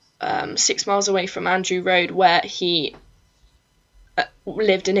hostel 6 miles away from Andrew Road, where he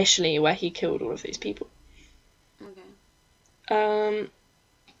lived initially, where he killed all of these people. Okay.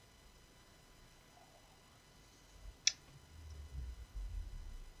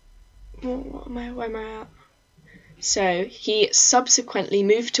 Where am I at? So he subsequently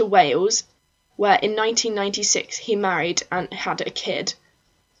moved to Wales, where in 1996 he married and had a kid.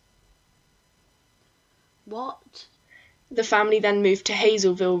 What? The family then moved to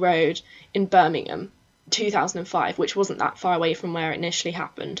Hazelville Road in Birmingham, 2005, which wasn't that far away from where it initially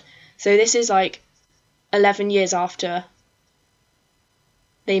happened. So this is like 11 years after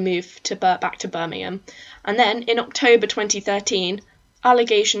they moved back to Birmingham. And then in October 2013,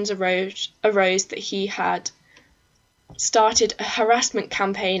 allegations arose that he had started a harassment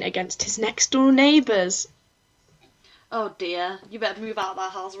campaign against his next door neighbours. Oh dear, you better move out of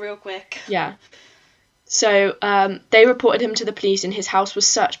that house real quick. Yeah. So they reported him to the police, and his house was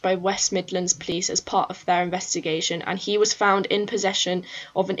searched by West Midlands Police as part of their investigation, and he was found in possession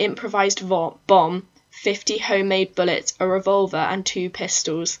of an improvised bomb, 50 homemade bullets, a revolver and 2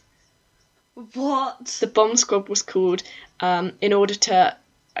 pistols. What? The bomb squad was called in order to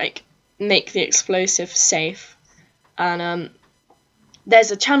make the explosive safe, and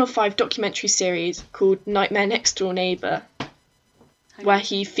there's a Channel 5 documentary series called Nightmare Next Door Neighbour where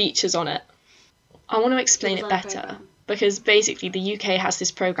he features on it. I want to explain it better because basically the UK has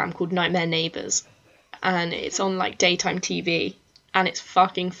this programme called Nightmare Neighbours and it's on like daytime TV and it's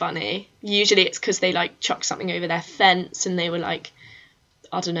fucking funny. Usually it's because they like chuck something over their fence and they were like,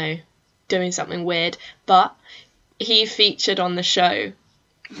 I don't know, doing something weird. But he featured on the show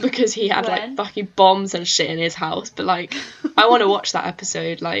because he had like fucking bombs and shit in his house. But like, I want to watch that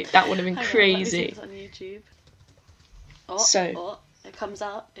episode. Like, that would have been crazy. It's on YouTube. It comes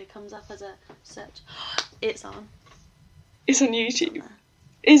up as a search. It's on. It's on YouTube.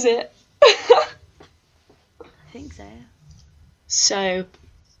 Is it? I think so. So,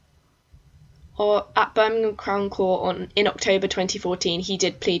 at Birmingham Crown Court in October 2014, he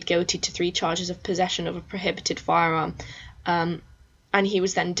did plead guilty to 3 charges of possession of a prohibited firearm, and he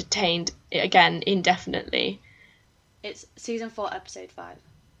was then detained again indefinitely. It's season 4, episode 5.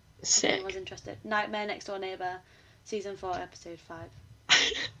 Sick. If anyone was interested. Nightmare Next Door Neighbour, season 4, episode 5.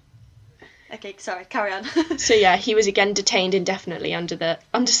 Okay, sorry, carry on. So yeah, he was again detained indefinitely under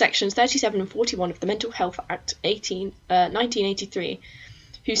sections 37 and 41 of the Mental Health Act 1983,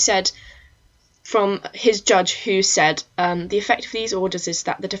 who said, from his judge who said, the effect of these orders is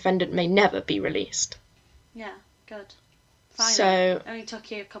that the defendant may never be released. Yeah, good. Fine. So it only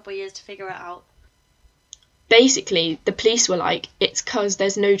took you a couple of years to figure it out. Basically, the police were like, it's because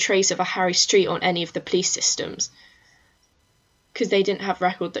there's no trace of a Harry Street on any of the police systems. Because they didn't have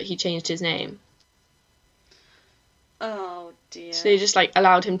record that he changed his name. Oh dear. So they just like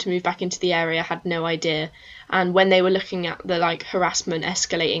allowed him to move back into the area, had no idea. And when they were looking at the like harassment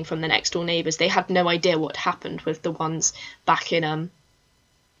escalating from the next door neighbours, they had no idea what happened with the ones back in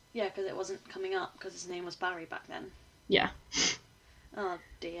Yeah, because it wasn't coming up because his name was Barry back then. Yeah. Oh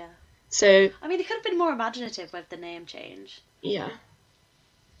dear. So I mean, they could have been more imaginative with the name change. Yeah.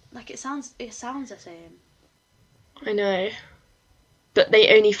 Like it sounds the same. I know. But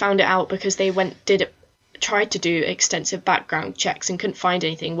they only found it out because they tried to do extensive background checks and couldn't find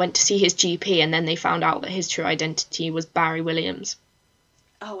anything, went to see his GP, and then they found out that his true identity was Barry Williams.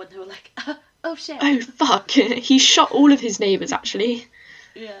 Oh, and they were like, oh shit. Oh, fuck. He shot all of his neighbours, actually.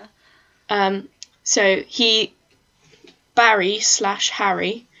 Yeah. So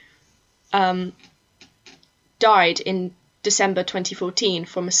Barry/Harry, died in December 2014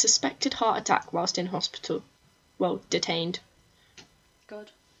 from a suspected heart attack whilst in hospital. Well, detained.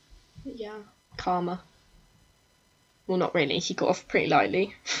 Good. Yeah. Karma. Well, not really. He got off pretty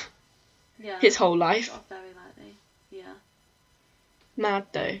lightly. Yeah. His whole life. Got off very lightly. Yeah. Mad,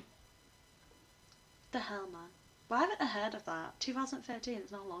 though. The hell, man. Why haven't I heard of that? 2013,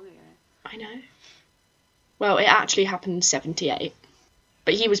 it's not long ago. I know. Well, it actually happened in 78.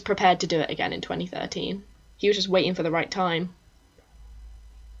 But he was prepared to do it again in 2013. He was just waiting for the right time.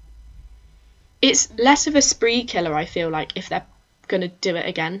 It's less of a spree killer, I feel like, if they're going to do it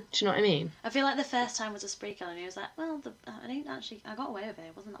again. Do you know what I mean? I feel like the first time was a spree killer and he was like, well, I got away with it.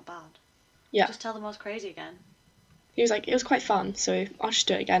 It wasn't that bad. Yeah. Just tell them I was crazy again. He was like, it was quite fun, so I'll just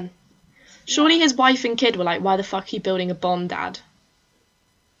do it again. Surely his wife and kid were like, why the fuck are you building a bomb, Dad?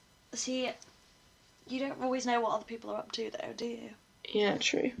 See, you don't always know what other people are up to, though, do you? Yeah,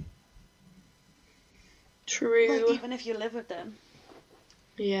 true. True. Like, even if you live with them.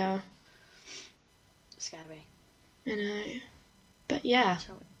 Yeah. Scary. I know. But yeah.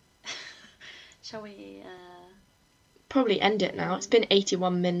 Shall we probably end it now. It's been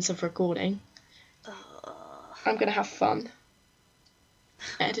 81 minutes of recording. I'm going to have fun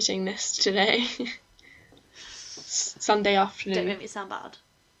editing this today. Sunday afternoon. Don't make me sound bad.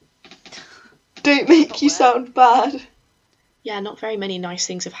 Don't make you sound bad. Yeah, not very many nice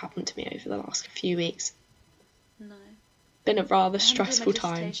things have happened to me over the last few weeks. No. Been a rather stressful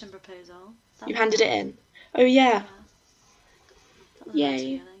time. Dissertation proposal. You handed it in? Oh, yeah. Yay.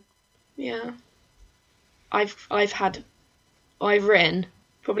 Yay. Yeah. I've written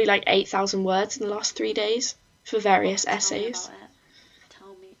probably like 8,000 words in the last 3 days for various essays. Tell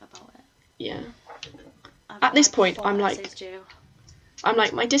me about it. Yeah. At this point, I'm like,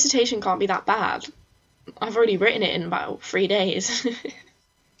 my dissertation can't be that bad. I've already written it in about 3 days.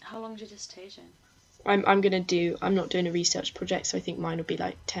 How long's your dissertation? I'm not doing a research project, so I think mine will be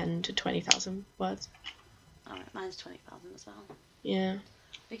like 10 to 20,000 words. Alright, mine's 20,000 as well. Yeah.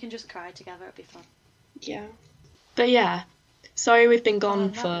 We can just cry together, it'd be fun. Yeah. But yeah, sorry we've been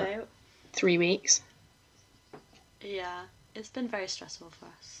gone for note, 3 weeks. Yeah, it's been very stressful for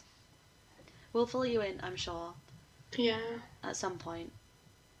us. We'll fill you in, I'm sure. Yeah. At some point.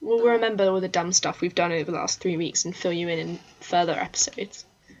 We'll remember all the dumb stuff we've done over the last 3 weeks and fill you in further episodes.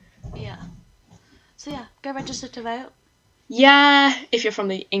 Yeah. So yeah, go register to vote. Yeah, if you're from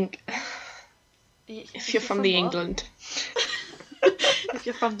the If you're from the what? England. If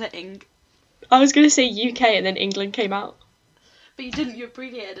you're from the Ing. I was gonna say UK and then England came out. But you didn't, you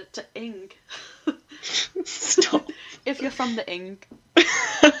abbreviated it to Ing. Stop. If you're from the Ing.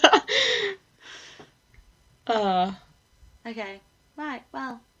 Okay, right,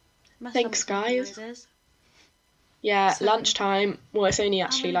 well. Thanks, guys. Noises. Yeah, So- lunchtime. Well, it's only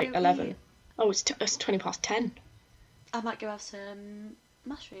actually many like do we 11. eat? Oh, it's 20 past 10. I might go have some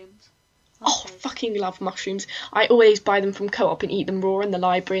mushrooms. Oh, Okay. fucking love mushrooms. I always buy them from Co-op and eat them raw in the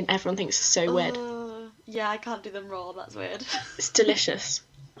library, and everyone thinks it's so weird. Yeah, I can't do them raw, that's weird. It's delicious.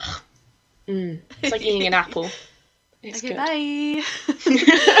 It's like eating an apple. It's Okay, good. bye!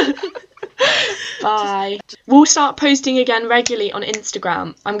 Bye. We'll start posting again regularly on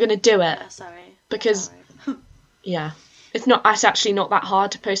Instagram. I'm gonna do it Yeah, sorry. because Sorry. yeah, it's actually not that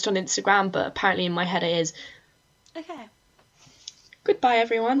hard to post on Instagram, but apparently in my head it is. Okay. Goodbye,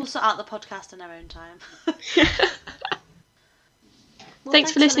 everyone. We'll sort out the podcast in our own time. Well,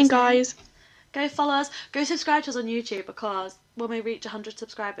 Thanks for listening, guys. Go follow us. Go subscribe to us on YouTube, because when we reach 100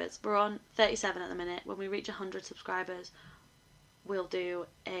 subscribers, we're on 37 at the minute. When we reach 100 subscribers, we'll do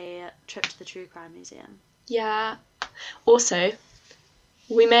a trip to the True Crime Museum. Yeah. Also,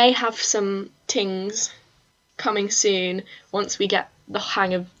 we may have some things coming soon once we get the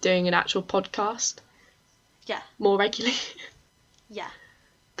hang of doing an actual podcast Yeah, more regularly. yeah.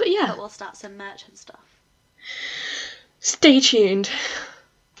 But yeah, But we'll start some merch and stuff. stay tuned.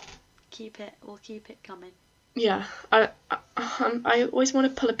 We'll keep it coming. Yeah, I always want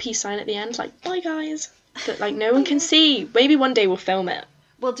to pull a peace sign at the end, like bye guys, but like no one can see. Maybe one day we'll film it.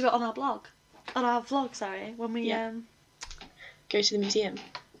 We'll do it on our blog. On our vlog, sorry. When we, Yeah. Go to the museum.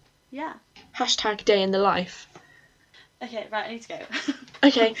 yeah. Hashtag day in the life. Okay, right, I need to go.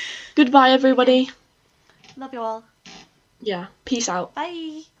 Okay, goodbye everybody. Love you all. Yeah, peace out.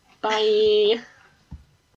 Bye. Bye.